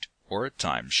street, or at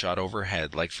times shot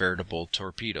overhead like veritable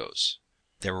torpedoes.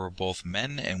 There were both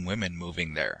men and women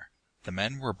moving there. The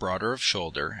men were broader of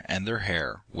shoulder, and their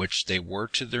hair, which they wore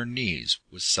to their knees,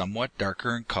 was somewhat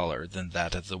darker in color than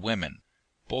that of the women.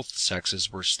 Both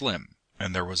sexes were slim,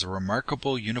 and there was a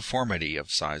remarkable uniformity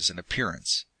of size and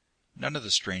appearance. None of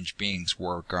the strange beings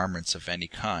wore garments of any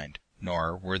kind,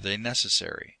 nor were they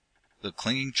necessary. The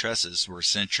clinging tresses were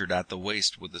cinctured at the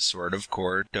waist with a sort of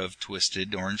cord of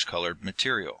twisted orange-colored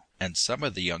material, and some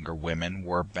of the younger women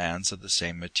wore bands of the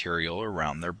same material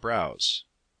around their brows.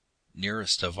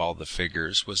 Nearest of all the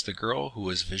figures was the girl who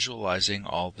was visualizing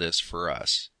all this for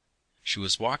us. She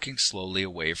was walking slowly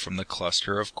away from the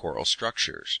cluster of coral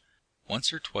structures.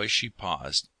 Once or twice she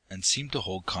paused, and seemed to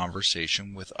hold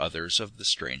conversation with others of the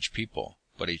strange people,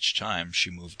 but each time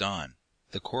she moved on.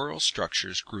 The coral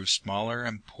structures grew smaller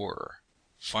and poorer.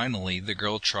 Finally the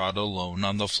girl trod alone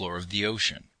on the floor of the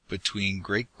ocean, between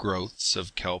great growths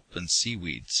of kelp and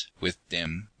seaweeds, with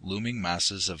dim, looming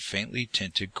masses of faintly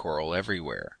tinted coral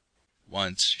everywhere.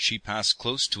 Once she passed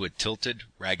close to a tilted,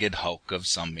 ragged hulk of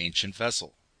some ancient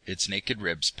vessel, its naked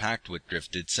ribs packed with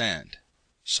drifted sand.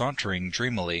 Sauntering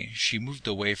dreamily, she moved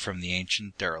away from the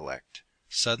ancient derelict.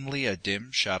 Suddenly a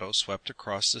dim shadow swept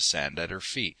across the sand at her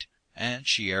feet, and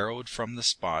she arrowed from the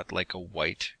spot like a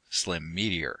white, slim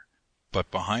meteor.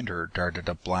 But behind her darted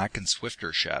a black and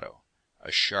swifter shadow,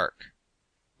 a shark.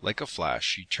 Like a flash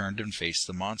she turned and faced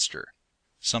the monster.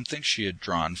 Something she had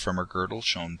drawn from her girdle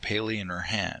shone palely in her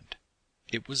hand.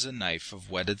 It was a knife of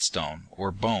whetted stone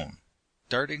or bone.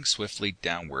 Darting swiftly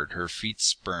downward, her feet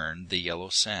spurned the yellow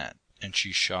sand, and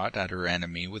she shot at her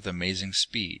enemy with amazing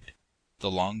speed.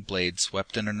 The long blade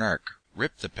swept in an arc,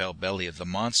 ripped the pale belly of the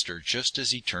monster just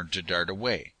as he turned to dart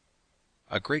away.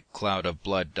 A great cloud of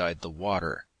blood dyed the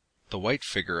water. The white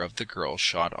figure of the girl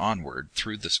shot onward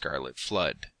through the scarlet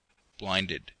flood.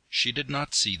 Blinded, she did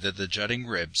not see that the jutting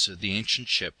ribs of the ancient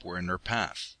ship were in her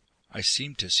path. I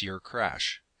seemed to see her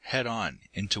crash, head on,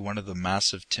 into one of the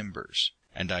massive timbers,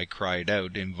 and I cried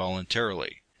out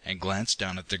involuntarily, and glanced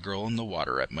down at the girl in the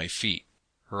water at my feet.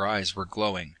 Her eyes were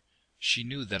glowing. She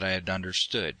knew that I had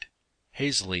understood.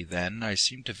 Hazily then, I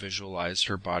seemed to visualize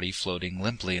her body floating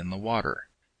limply in the water.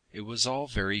 It was all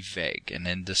very vague and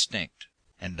indistinct,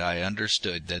 and I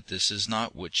understood that this is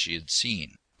not what she had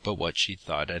seen, but what she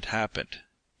thought had happened.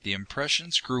 The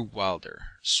impressions grew wilder,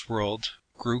 swirled,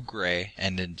 grew gray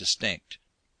and indistinct.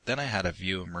 Then I had a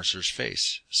view of Mercer's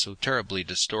face, so terribly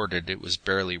distorted it was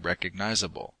barely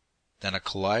recognizable. Then a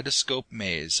kaleidoscope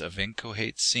maze of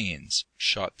inchoate scenes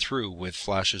shot through with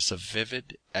flashes of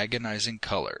vivid, agonizing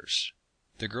colors.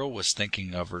 The girl was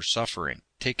thinking of her suffering,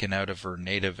 taken out of her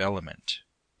native element.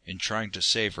 In trying to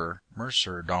save her,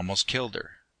 Mercer had almost killed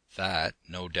her. That,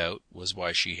 no doubt, was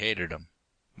why she hated him.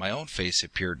 My own face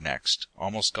appeared next,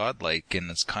 almost godlike in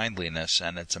its kindliness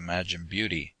and its imagined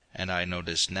beauty, and I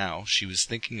noticed now she was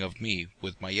thinking of me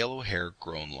with my yellow hair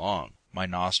grown long, my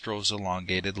nostrils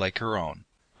elongated like her own,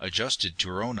 adjusted to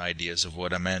her own ideas of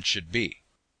what a man should be.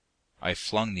 I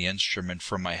flung the instrument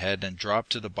from my head and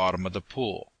dropped to the bottom of the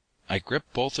pool. I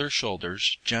gripped both her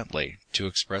shoulders gently to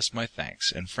express my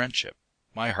thanks and friendship.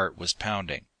 My heart was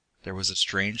pounding. There was a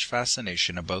strange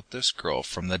fascination about this girl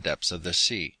from the depths of the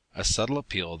sea, a subtle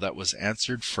appeal that was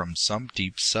answered from some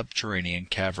deep subterranean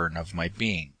cavern of my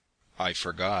being. I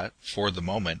forgot, for the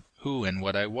moment, who and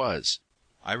what I was.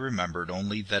 I remembered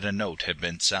only that a note had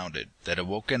been sounded that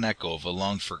awoke an echo of a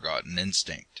long-forgotten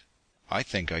instinct. I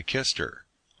think I kissed her.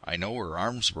 I know her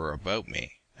arms were about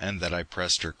me, and that I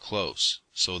pressed her close,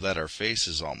 so that our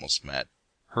faces almost met.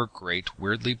 Her great,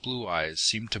 weirdly blue eyes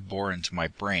seemed to bore into my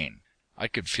brain. I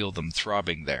could feel them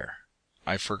throbbing there.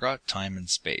 I forgot time and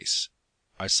space.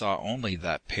 I saw only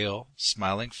that pale,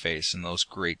 smiling face and those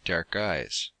great dark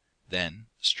eyes. Then,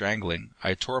 strangling,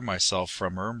 I tore myself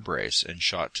from her embrace and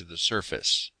shot to the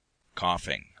surface.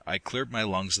 Coughing, I cleared my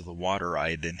lungs of the water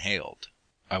I had inhaled.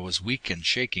 I was weak and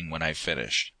shaking when I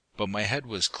finished, but my head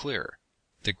was clear.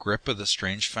 The grip of the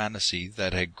strange fantasy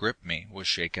that had gripped me was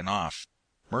shaken off.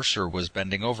 Mercer was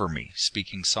bending over me,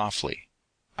 speaking softly.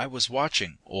 "I was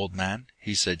watching, old man,"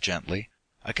 he said gently.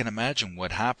 "I can imagine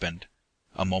what happened.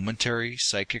 A momentary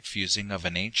psychic fusing of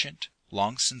an ancient,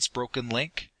 long since broken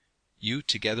link. You,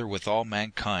 together with all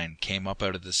mankind, came up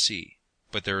out of the sea,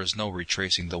 but there is no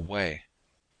retracing the way."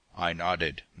 I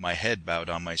nodded, my head bowed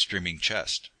on my streaming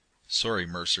chest. "Sorry,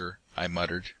 Mercer," I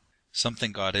muttered.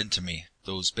 "Something got into me.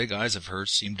 Those big eyes of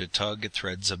hers seemed to tug at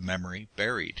threads of memory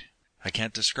buried. I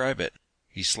can't describe it."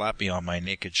 He slapped me on my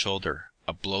naked shoulder,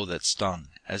 a blow that stung,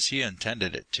 as he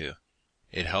intended it to.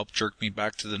 It helped jerk me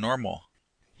back to the normal.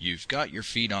 "You've got your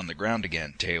feet on the ground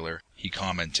again, Taylor," he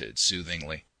commented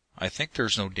soothingly. "I think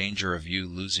there's no danger of you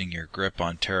losing your grip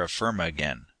on terra firma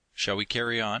again. Shall we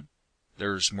carry on?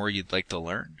 There's more you'd like to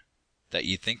learn? That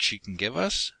you think she can give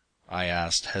us?" I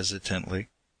asked hesitantly.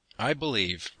 "I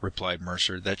believe," replied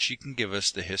Mercer, "that she can give us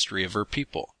the history of her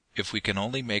people, if we can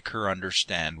only make her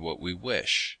understand what we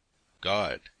wish.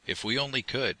 God, if we only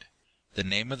could." The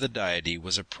name of the deity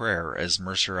was a prayer as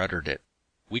Mercer uttered it.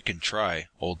 "We can try,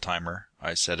 old-timer,"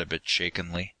 I said a bit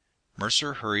shakenly.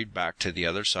 Mercer hurried back to the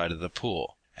other side of the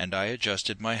pool, and I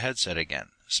adjusted my headset again,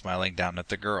 smiling down at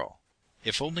the girl.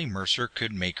 If only Mercer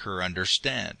could make her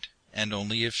understand, and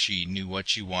only if she knew what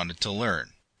she wanted to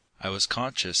learn. I was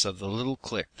conscious of the little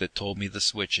click that told me the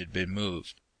switch had been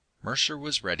moved. Mercer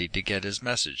was ready to get his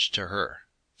message to her.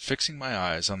 Fixing my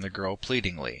eyes on the girl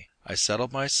pleadingly, I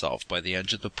settled myself by the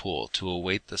edge of the pool to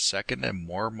await the second and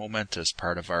more momentous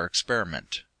part of our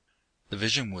experiment. The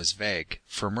vision was vague,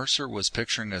 for Mercer was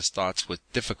picturing his thoughts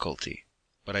with difficulty,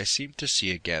 but I seemed to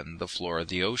see again the floor of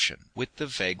the ocean, with the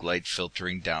vague light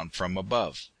filtering down from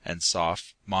above, and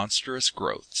soft, monstrous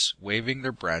growths waving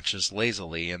their branches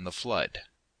lazily in the flood.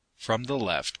 From the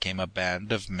left came a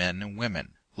band of men and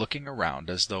women, looking around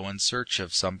as though in search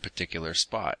of some particular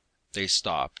spot. They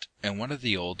stopped, and one of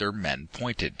the older men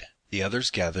pointed. The others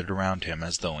gathered around him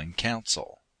as though in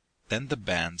council. Then the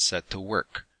band set to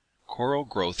work. Coral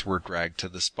growth were dragged to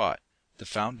the spot. The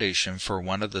foundation for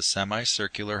one of the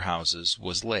semicircular houses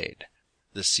was laid.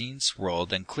 The scene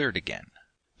swirled and cleared again.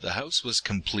 The house was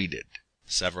completed.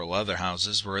 Several other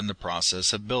houses were in the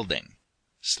process of building.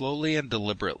 Slowly and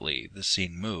deliberately the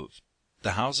scene moved.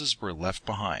 The houses were left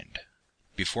behind.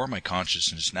 Before my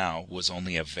consciousness now was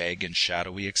only a vague and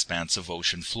shadowy expanse of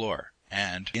ocean floor,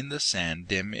 and in the sand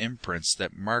dim imprints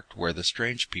that marked where the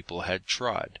strange people had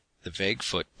trod, the vague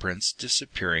footprints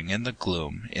disappearing in the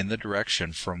gloom in the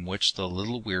direction from which the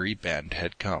little weary band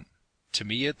had come. To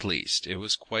me at least, it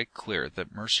was quite clear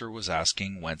that Mercer was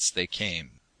asking whence they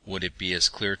came. Would it be as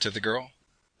clear to the girl?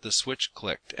 The switch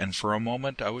clicked, and for a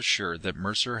moment I was sure that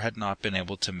Mercer had not been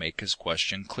able to make his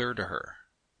question clear to her.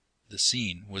 The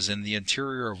scene was in the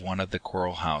interior of one of the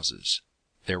coral houses.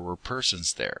 There were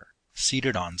persons there,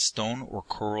 seated on stone or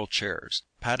coral chairs,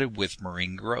 padded with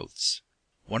marine growths.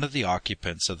 One of the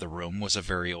occupants of the room was a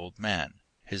very old man.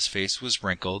 His face was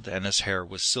wrinkled and his hair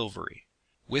was silvery.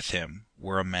 With him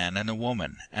were a man and a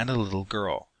woman and a little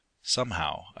girl.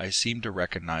 Somehow I seemed to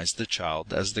recognize the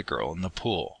child as the girl in the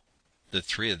pool. The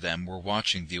three of them were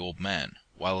watching the old man.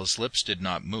 While his lips did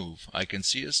not move, I could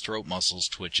see his throat muscles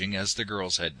twitching as the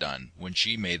girl's had done when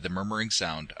she made the murmuring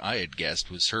sound I had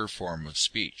guessed was her form of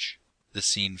speech. The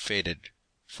scene faded.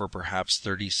 For perhaps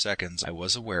 30 seconds I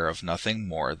was aware of nothing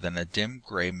more than a dim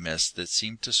gray mist that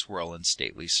seemed to swirl in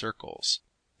stately circles.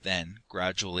 Then,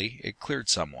 gradually, it cleared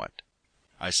somewhat.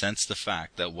 I sensed the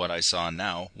fact that what I saw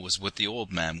now was what the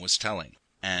old man was telling,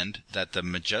 and that the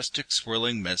majestic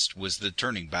swirling mist was the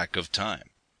turning back of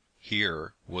time.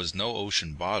 Here was no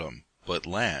ocean bottom, but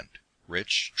land,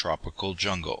 rich tropical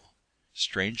jungle.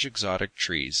 Strange exotic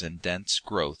trees and dense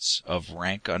growths of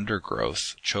rank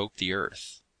undergrowth choked the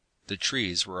earth. The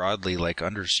trees were oddly like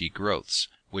undersea growths,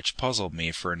 which puzzled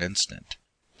me for an instant.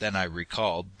 Then I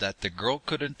recalled that the girl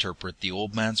could interpret the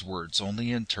old man's words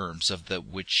only in terms of that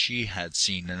which she had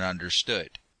seen and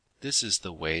understood. This is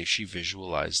the way she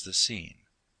visualized the scene.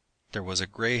 There was a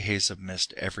gray haze of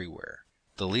mist everywhere.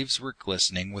 The leaves were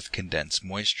glistening with condensed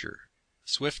moisture.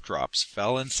 Swift drops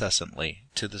fell incessantly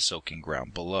to the soaking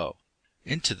ground below.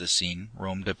 Into the scene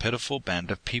roamed a pitiful band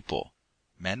of people,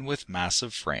 men with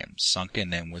massive frames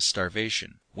sunken in with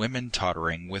starvation, women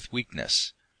tottering with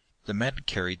weakness. The men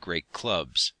carried great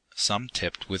clubs, some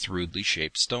tipped with rudely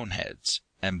shaped stone heads,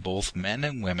 and both men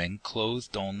and women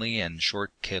clothed only in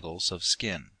short kittles of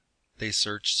skin. They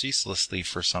searched ceaselessly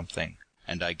for something,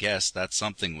 and I guessed that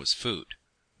something was food.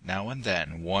 Now and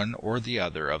then one or the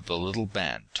other of the little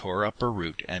band tore up a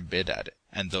root and bit at it,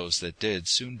 and those that did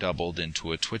soon doubled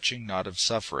into a twitching knot of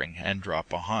suffering and dropped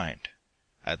behind.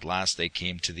 At last they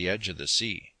came to the edge of the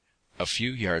sea. A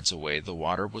few yards away the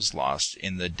water was lost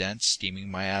in the dense steaming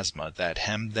miasma that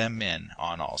hemmed them in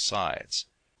on all sides.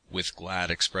 With glad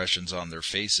expressions on their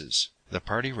faces, the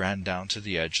party ran down to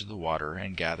the edge of the water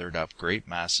and gathered up great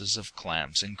masses of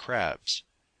clams and crabs.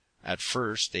 At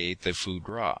first they ate the food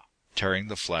raw, tearing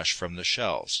the flesh from the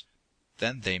shells.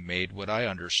 Then they made what I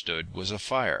understood was a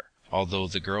fire, although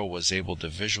the girl was able to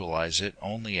visualize it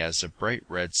only as a bright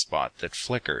red spot that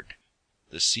flickered.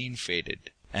 The scene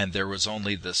faded, and there was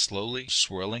only the slowly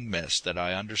swirling mist that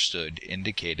I understood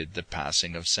indicated the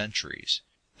passing of centuries.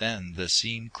 Then the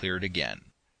scene cleared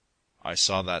again. I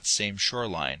saw that same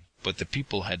shoreline, but the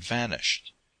people had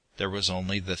vanished. There was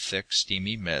only the thick,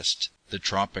 steamy mist, the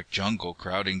tropic jungle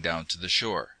crowding down to the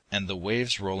shore, and the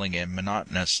waves rolling in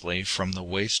monotonously from the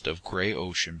waste of gray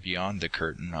ocean beyond the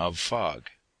curtain of fog.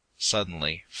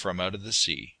 Suddenly, from out of the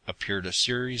sea, appeared a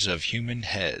series of human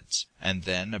heads, and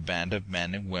then a band of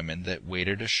men and women that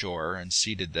waded ashore and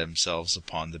seated themselves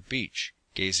upon the beach,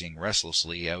 gazing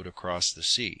restlessly out across the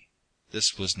sea.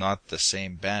 This was not the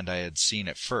same band I had seen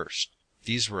at first.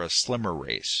 These were a slimmer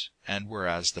race, and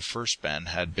whereas the first band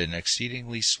had been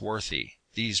exceedingly swarthy,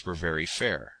 these were very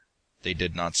fair. They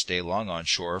did not stay long on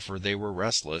shore, for they were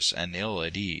restless and ill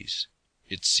at ease.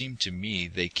 It seemed to me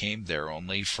they came there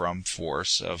only from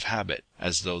force of habit,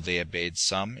 as though they obeyed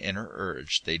some inner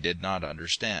urge they did not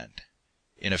understand.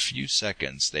 In a few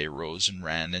seconds they rose and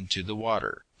ran into the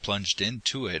water, plunged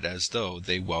into it as though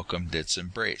they welcomed its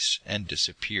embrace, and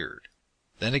disappeared.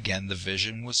 Then again the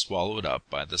vision was swallowed up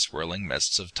by the swirling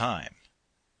mists of time.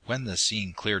 When the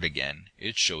scene cleared again,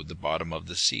 it showed the bottom of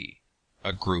the sea.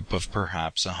 A group of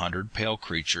perhaps 100 pale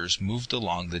creatures moved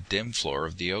along the dim floor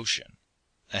of the ocean.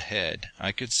 Ahead,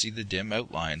 I could see the dim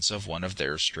outlines of one of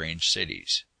their strange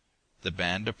cities. The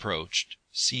band approached,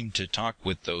 seemed to talk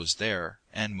with those there,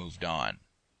 and moved on.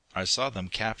 I saw them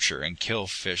capture and kill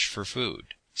fish for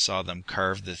food, saw them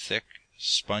carve the thick,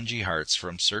 spongy hearts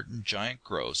from certain giant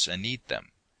growths and eat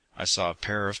them. I saw a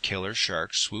pair of killer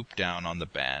sharks swoop down on the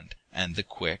band, and the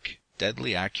quick,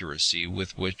 deadly accuracy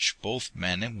with which both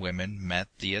men and women met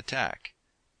the attack.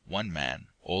 One man,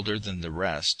 older than the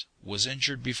rest, was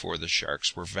injured before the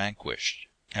sharks were vanquished.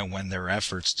 and when their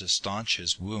efforts to staunch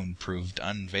his wound proved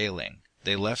unavailing,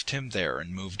 they left him there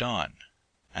and moved on.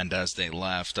 And as they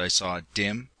left, I saw a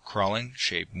dim, crawling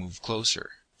shape move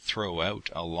closer, throw out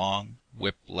a long,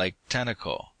 whip-like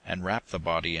tentacle, and wrap the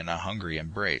body in a hungry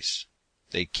embrace.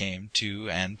 They came to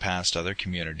and passed other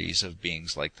communities of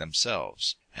beings like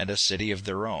themselves, and a city of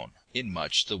their own, in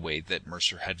much the way that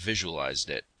Mercer had visualized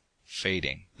it.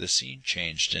 Fading, the scene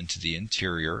changed into the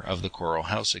interior of the coral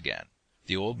house again.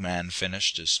 The old man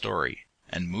finished his story,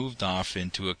 and moved off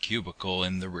into a cubicle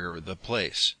in the rear of the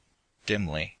place.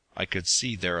 Dimly, I could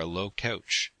see there a low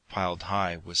couch, piled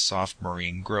high with soft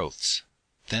marine growths.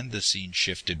 Then the scene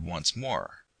shifted once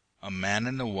more. A man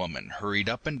and a woman hurried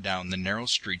up and down the narrow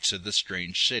streets of the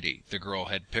strange city the girl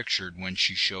had pictured when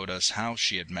she showed us how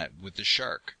she had met with the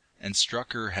shark, and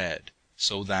struck her head,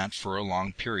 so that for a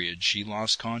long period she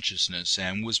lost consciousness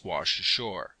and was washed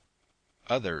ashore.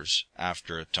 Others,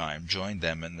 after a time, joined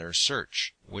them in their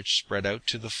search, which spread out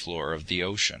to the floor of the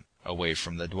ocean, away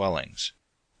from the dwellings.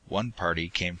 One party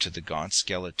came to the gaunt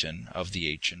skeleton of the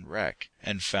ancient wreck,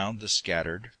 and found the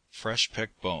scattered,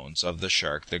 fresh-picked bones of the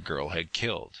shark the girl had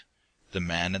killed. The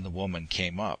man and the woman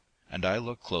came up, and I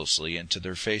looked closely into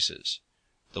their faces.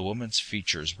 The woman's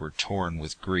features were torn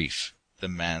with grief. The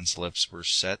man's lips were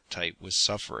set tight with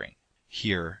suffering.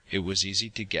 Here, it was easy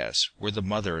to guess, were the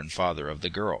mother and father of the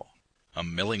girl. A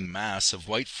milling mass of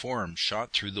white forms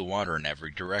shot through the water in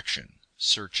every direction,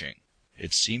 searching.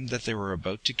 It seemed that they were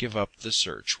about to give up the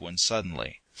search when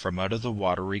suddenly, from out of the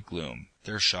watery gloom,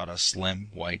 there shot a slim,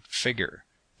 white figure.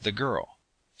 The girl.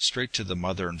 Straight to the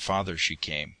mother and father she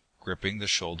came, gripping the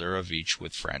shoulder of each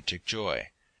with frantic joy.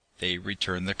 They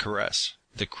returned the caress.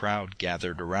 The crowd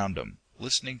gathered around them,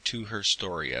 listening to her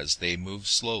story as they moved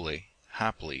slowly,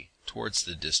 happily, towards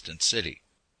the distant city.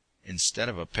 Instead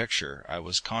of a picture, I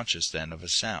was conscious then of a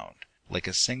sound, like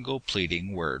a single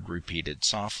pleading word repeated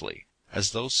softly,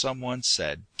 as though someone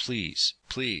said, "Please,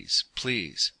 please,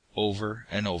 please," over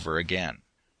and over again.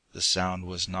 The sound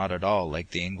was not at all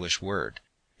like the English word.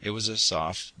 It was a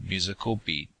soft, musical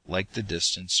beat, like the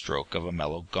distant stroke of a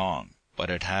mellow gong,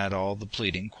 but it had all the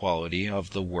pleading quality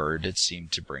of the word it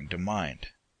seemed to bring to mind.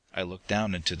 I looked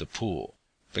down into the pool.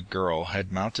 The girl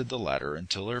had mounted the ladder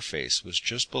until her face was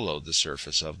just below the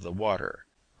surface of the water.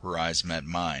 Her eyes met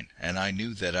mine, and I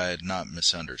knew that I had not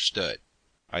misunderstood.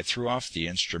 I threw off the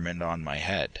instrument on my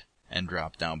head, and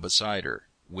dropped down beside her.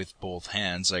 With both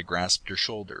hands I grasped her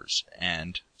shoulders,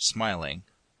 and, smiling,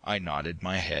 I nodded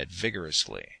my head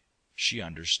vigorously. She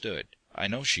understood. I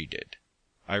know she did.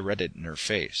 I read it in her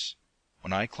face.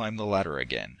 When I climbed the ladder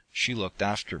again, she looked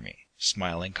after me,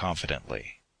 smiling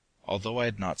confidently. Although I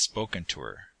had not spoken to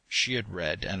her, she had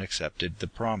read and accepted the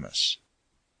promise.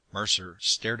 Mercer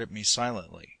stared at me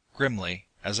silently, grimly,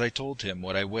 as I told him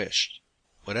what I wished.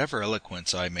 Whatever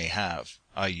eloquence I may have,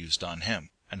 I used on him,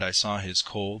 and I saw his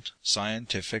cold,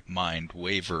 scientific mind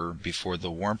waver before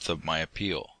the warmth of my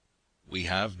appeal. "We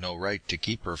have no right to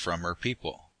keep her from her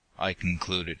people," I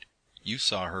concluded. "You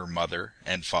saw her mother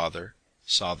and father,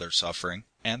 saw their suffering,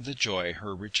 and the joy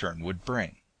her return would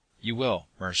bring. You will,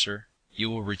 Mercer? You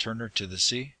will return her to the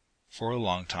sea?" For a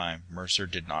long time Mercer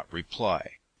did not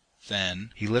reply.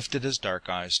 Then he lifted his dark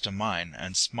eyes to mine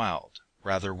and smiled,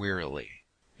 rather wearily.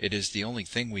 "It is the only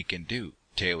thing we can do,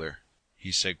 Taylor,"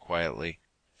 he said quietly.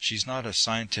 "She's not a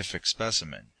scientific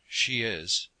specimen. She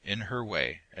is, in her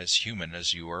way, as human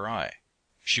as you or I.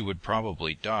 She would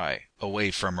probably die,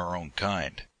 away from her own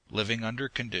kind, living under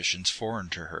conditions foreign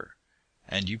to her.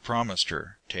 And you promised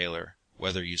her, Taylor,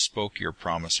 whether you spoke your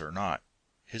promise or not."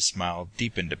 His smile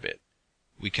deepened a bit.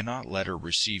 "We cannot let her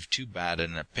receive too bad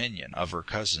an opinion of her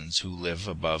cousins who live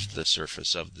above the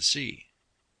surface of the sea."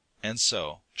 And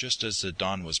so, just as the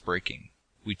dawn was breaking,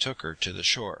 we took her to the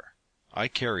shore. I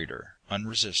carried her,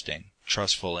 unresisting,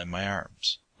 trustful in my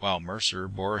arms, while Mercer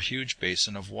bore a huge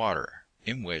basin of water,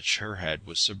 in which her head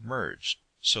was submerged,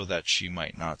 so that she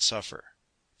might not suffer.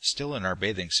 Still in our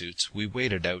bathing suits, we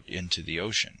waded out into the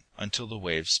ocean, until the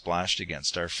waves splashed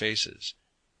against our faces.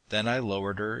 Then I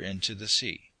lowered her into the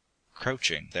sea.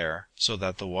 Crouching there, so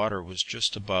that the water was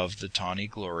just above the tawny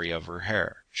glory of her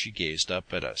hair, she gazed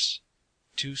up at us.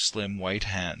 Two slim white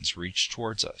hands reached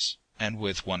towards us, and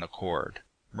with one accord,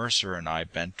 Mercer and I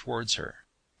bent towards her.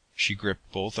 She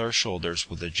gripped both our shoulders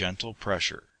with a gentle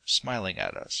pressure, smiling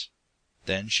at us.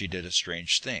 Then she did a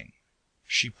strange thing.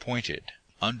 She pointed,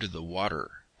 under the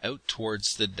water, out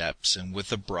towards the depths, and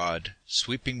with a broad,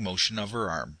 sweeping motion of her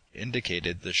arm,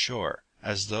 indicated the shore,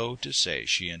 as though to say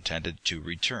she intended to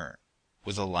return.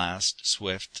 With a last,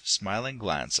 swift, smiling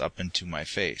glance up into my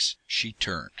face, she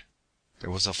turned. There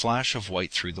was a flash of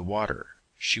white through the water.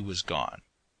 She was gone.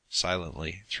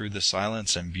 Silently, through the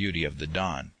silence and beauty of the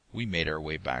dawn, we made our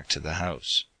way back to the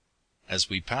house. As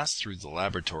we passed through the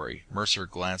laboratory, Mercer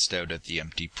glanced out at the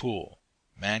empty pool.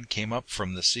 "Man came up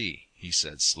from the sea," he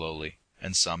said slowly,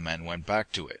 "and some men went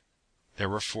back to it. They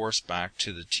were forced back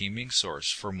to the teeming source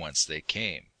from whence they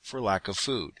came, for lack of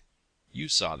food. You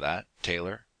saw that,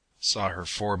 Taylor. Saw her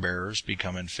forebears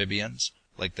become amphibians,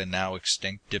 like the now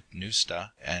extinct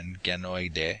Dipneusta and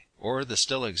Ganoidae, or the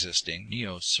still existing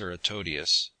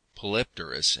Neoceratodus,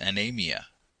 Polypterus, and Amia.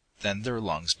 Then their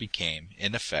lungs became,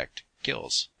 in effect,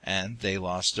 gills, and they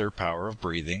lost their power of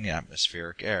breathing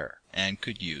atmospheric air, and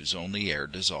could use only air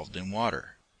dissolved in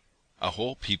water. A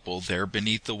whole people there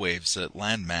beneath the waves that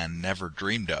landman never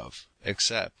dreamed of,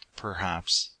 except,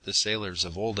 perhaps, the sailors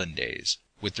of olden days,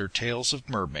 with their tales of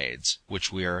mermaids,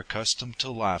 which we are accustomed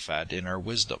to laugh at in our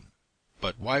wisdom."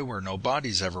 "But why were no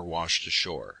bodies ever washed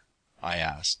ashore?" I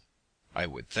asked. "I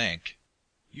would think—"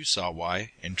 "You saw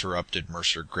why," interrupted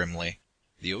Mercer grimly.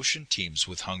 "The ocean teems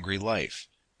with hungry life.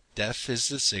 Death is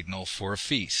the signal for a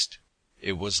feast.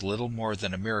 It was little more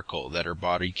than a miracle that her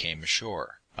body came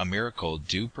ashore, a miracle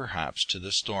due perhaps to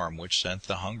the storm which sent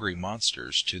the hungry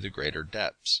monsters to the greater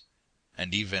depths.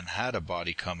 And even had a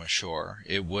body come ashore,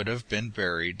 it would have been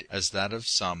buried as that of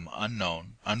some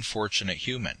unknown, unfortunate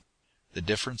human. The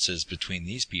differences between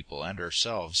these people and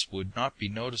ourselves would not be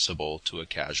noticeable to a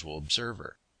casual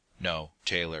observer. No,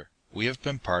 Taylor, we have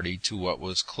been party to what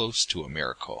was close to a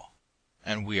miracle.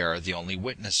 And we are the only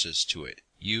witnesses to it,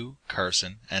 you,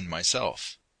 Carson, and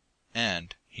myself.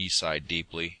 And," he sighed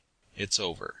deeply, "it's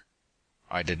over."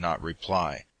 I did not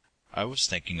reply. I was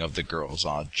thinking of the girl's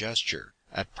odd gesture,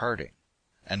 at parting,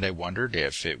 and I wondered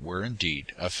if it were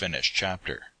indeed a finished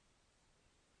chapter.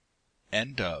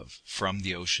 End of From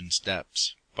the Ocean's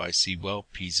Depths by Sewell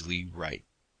Peaslee Wright.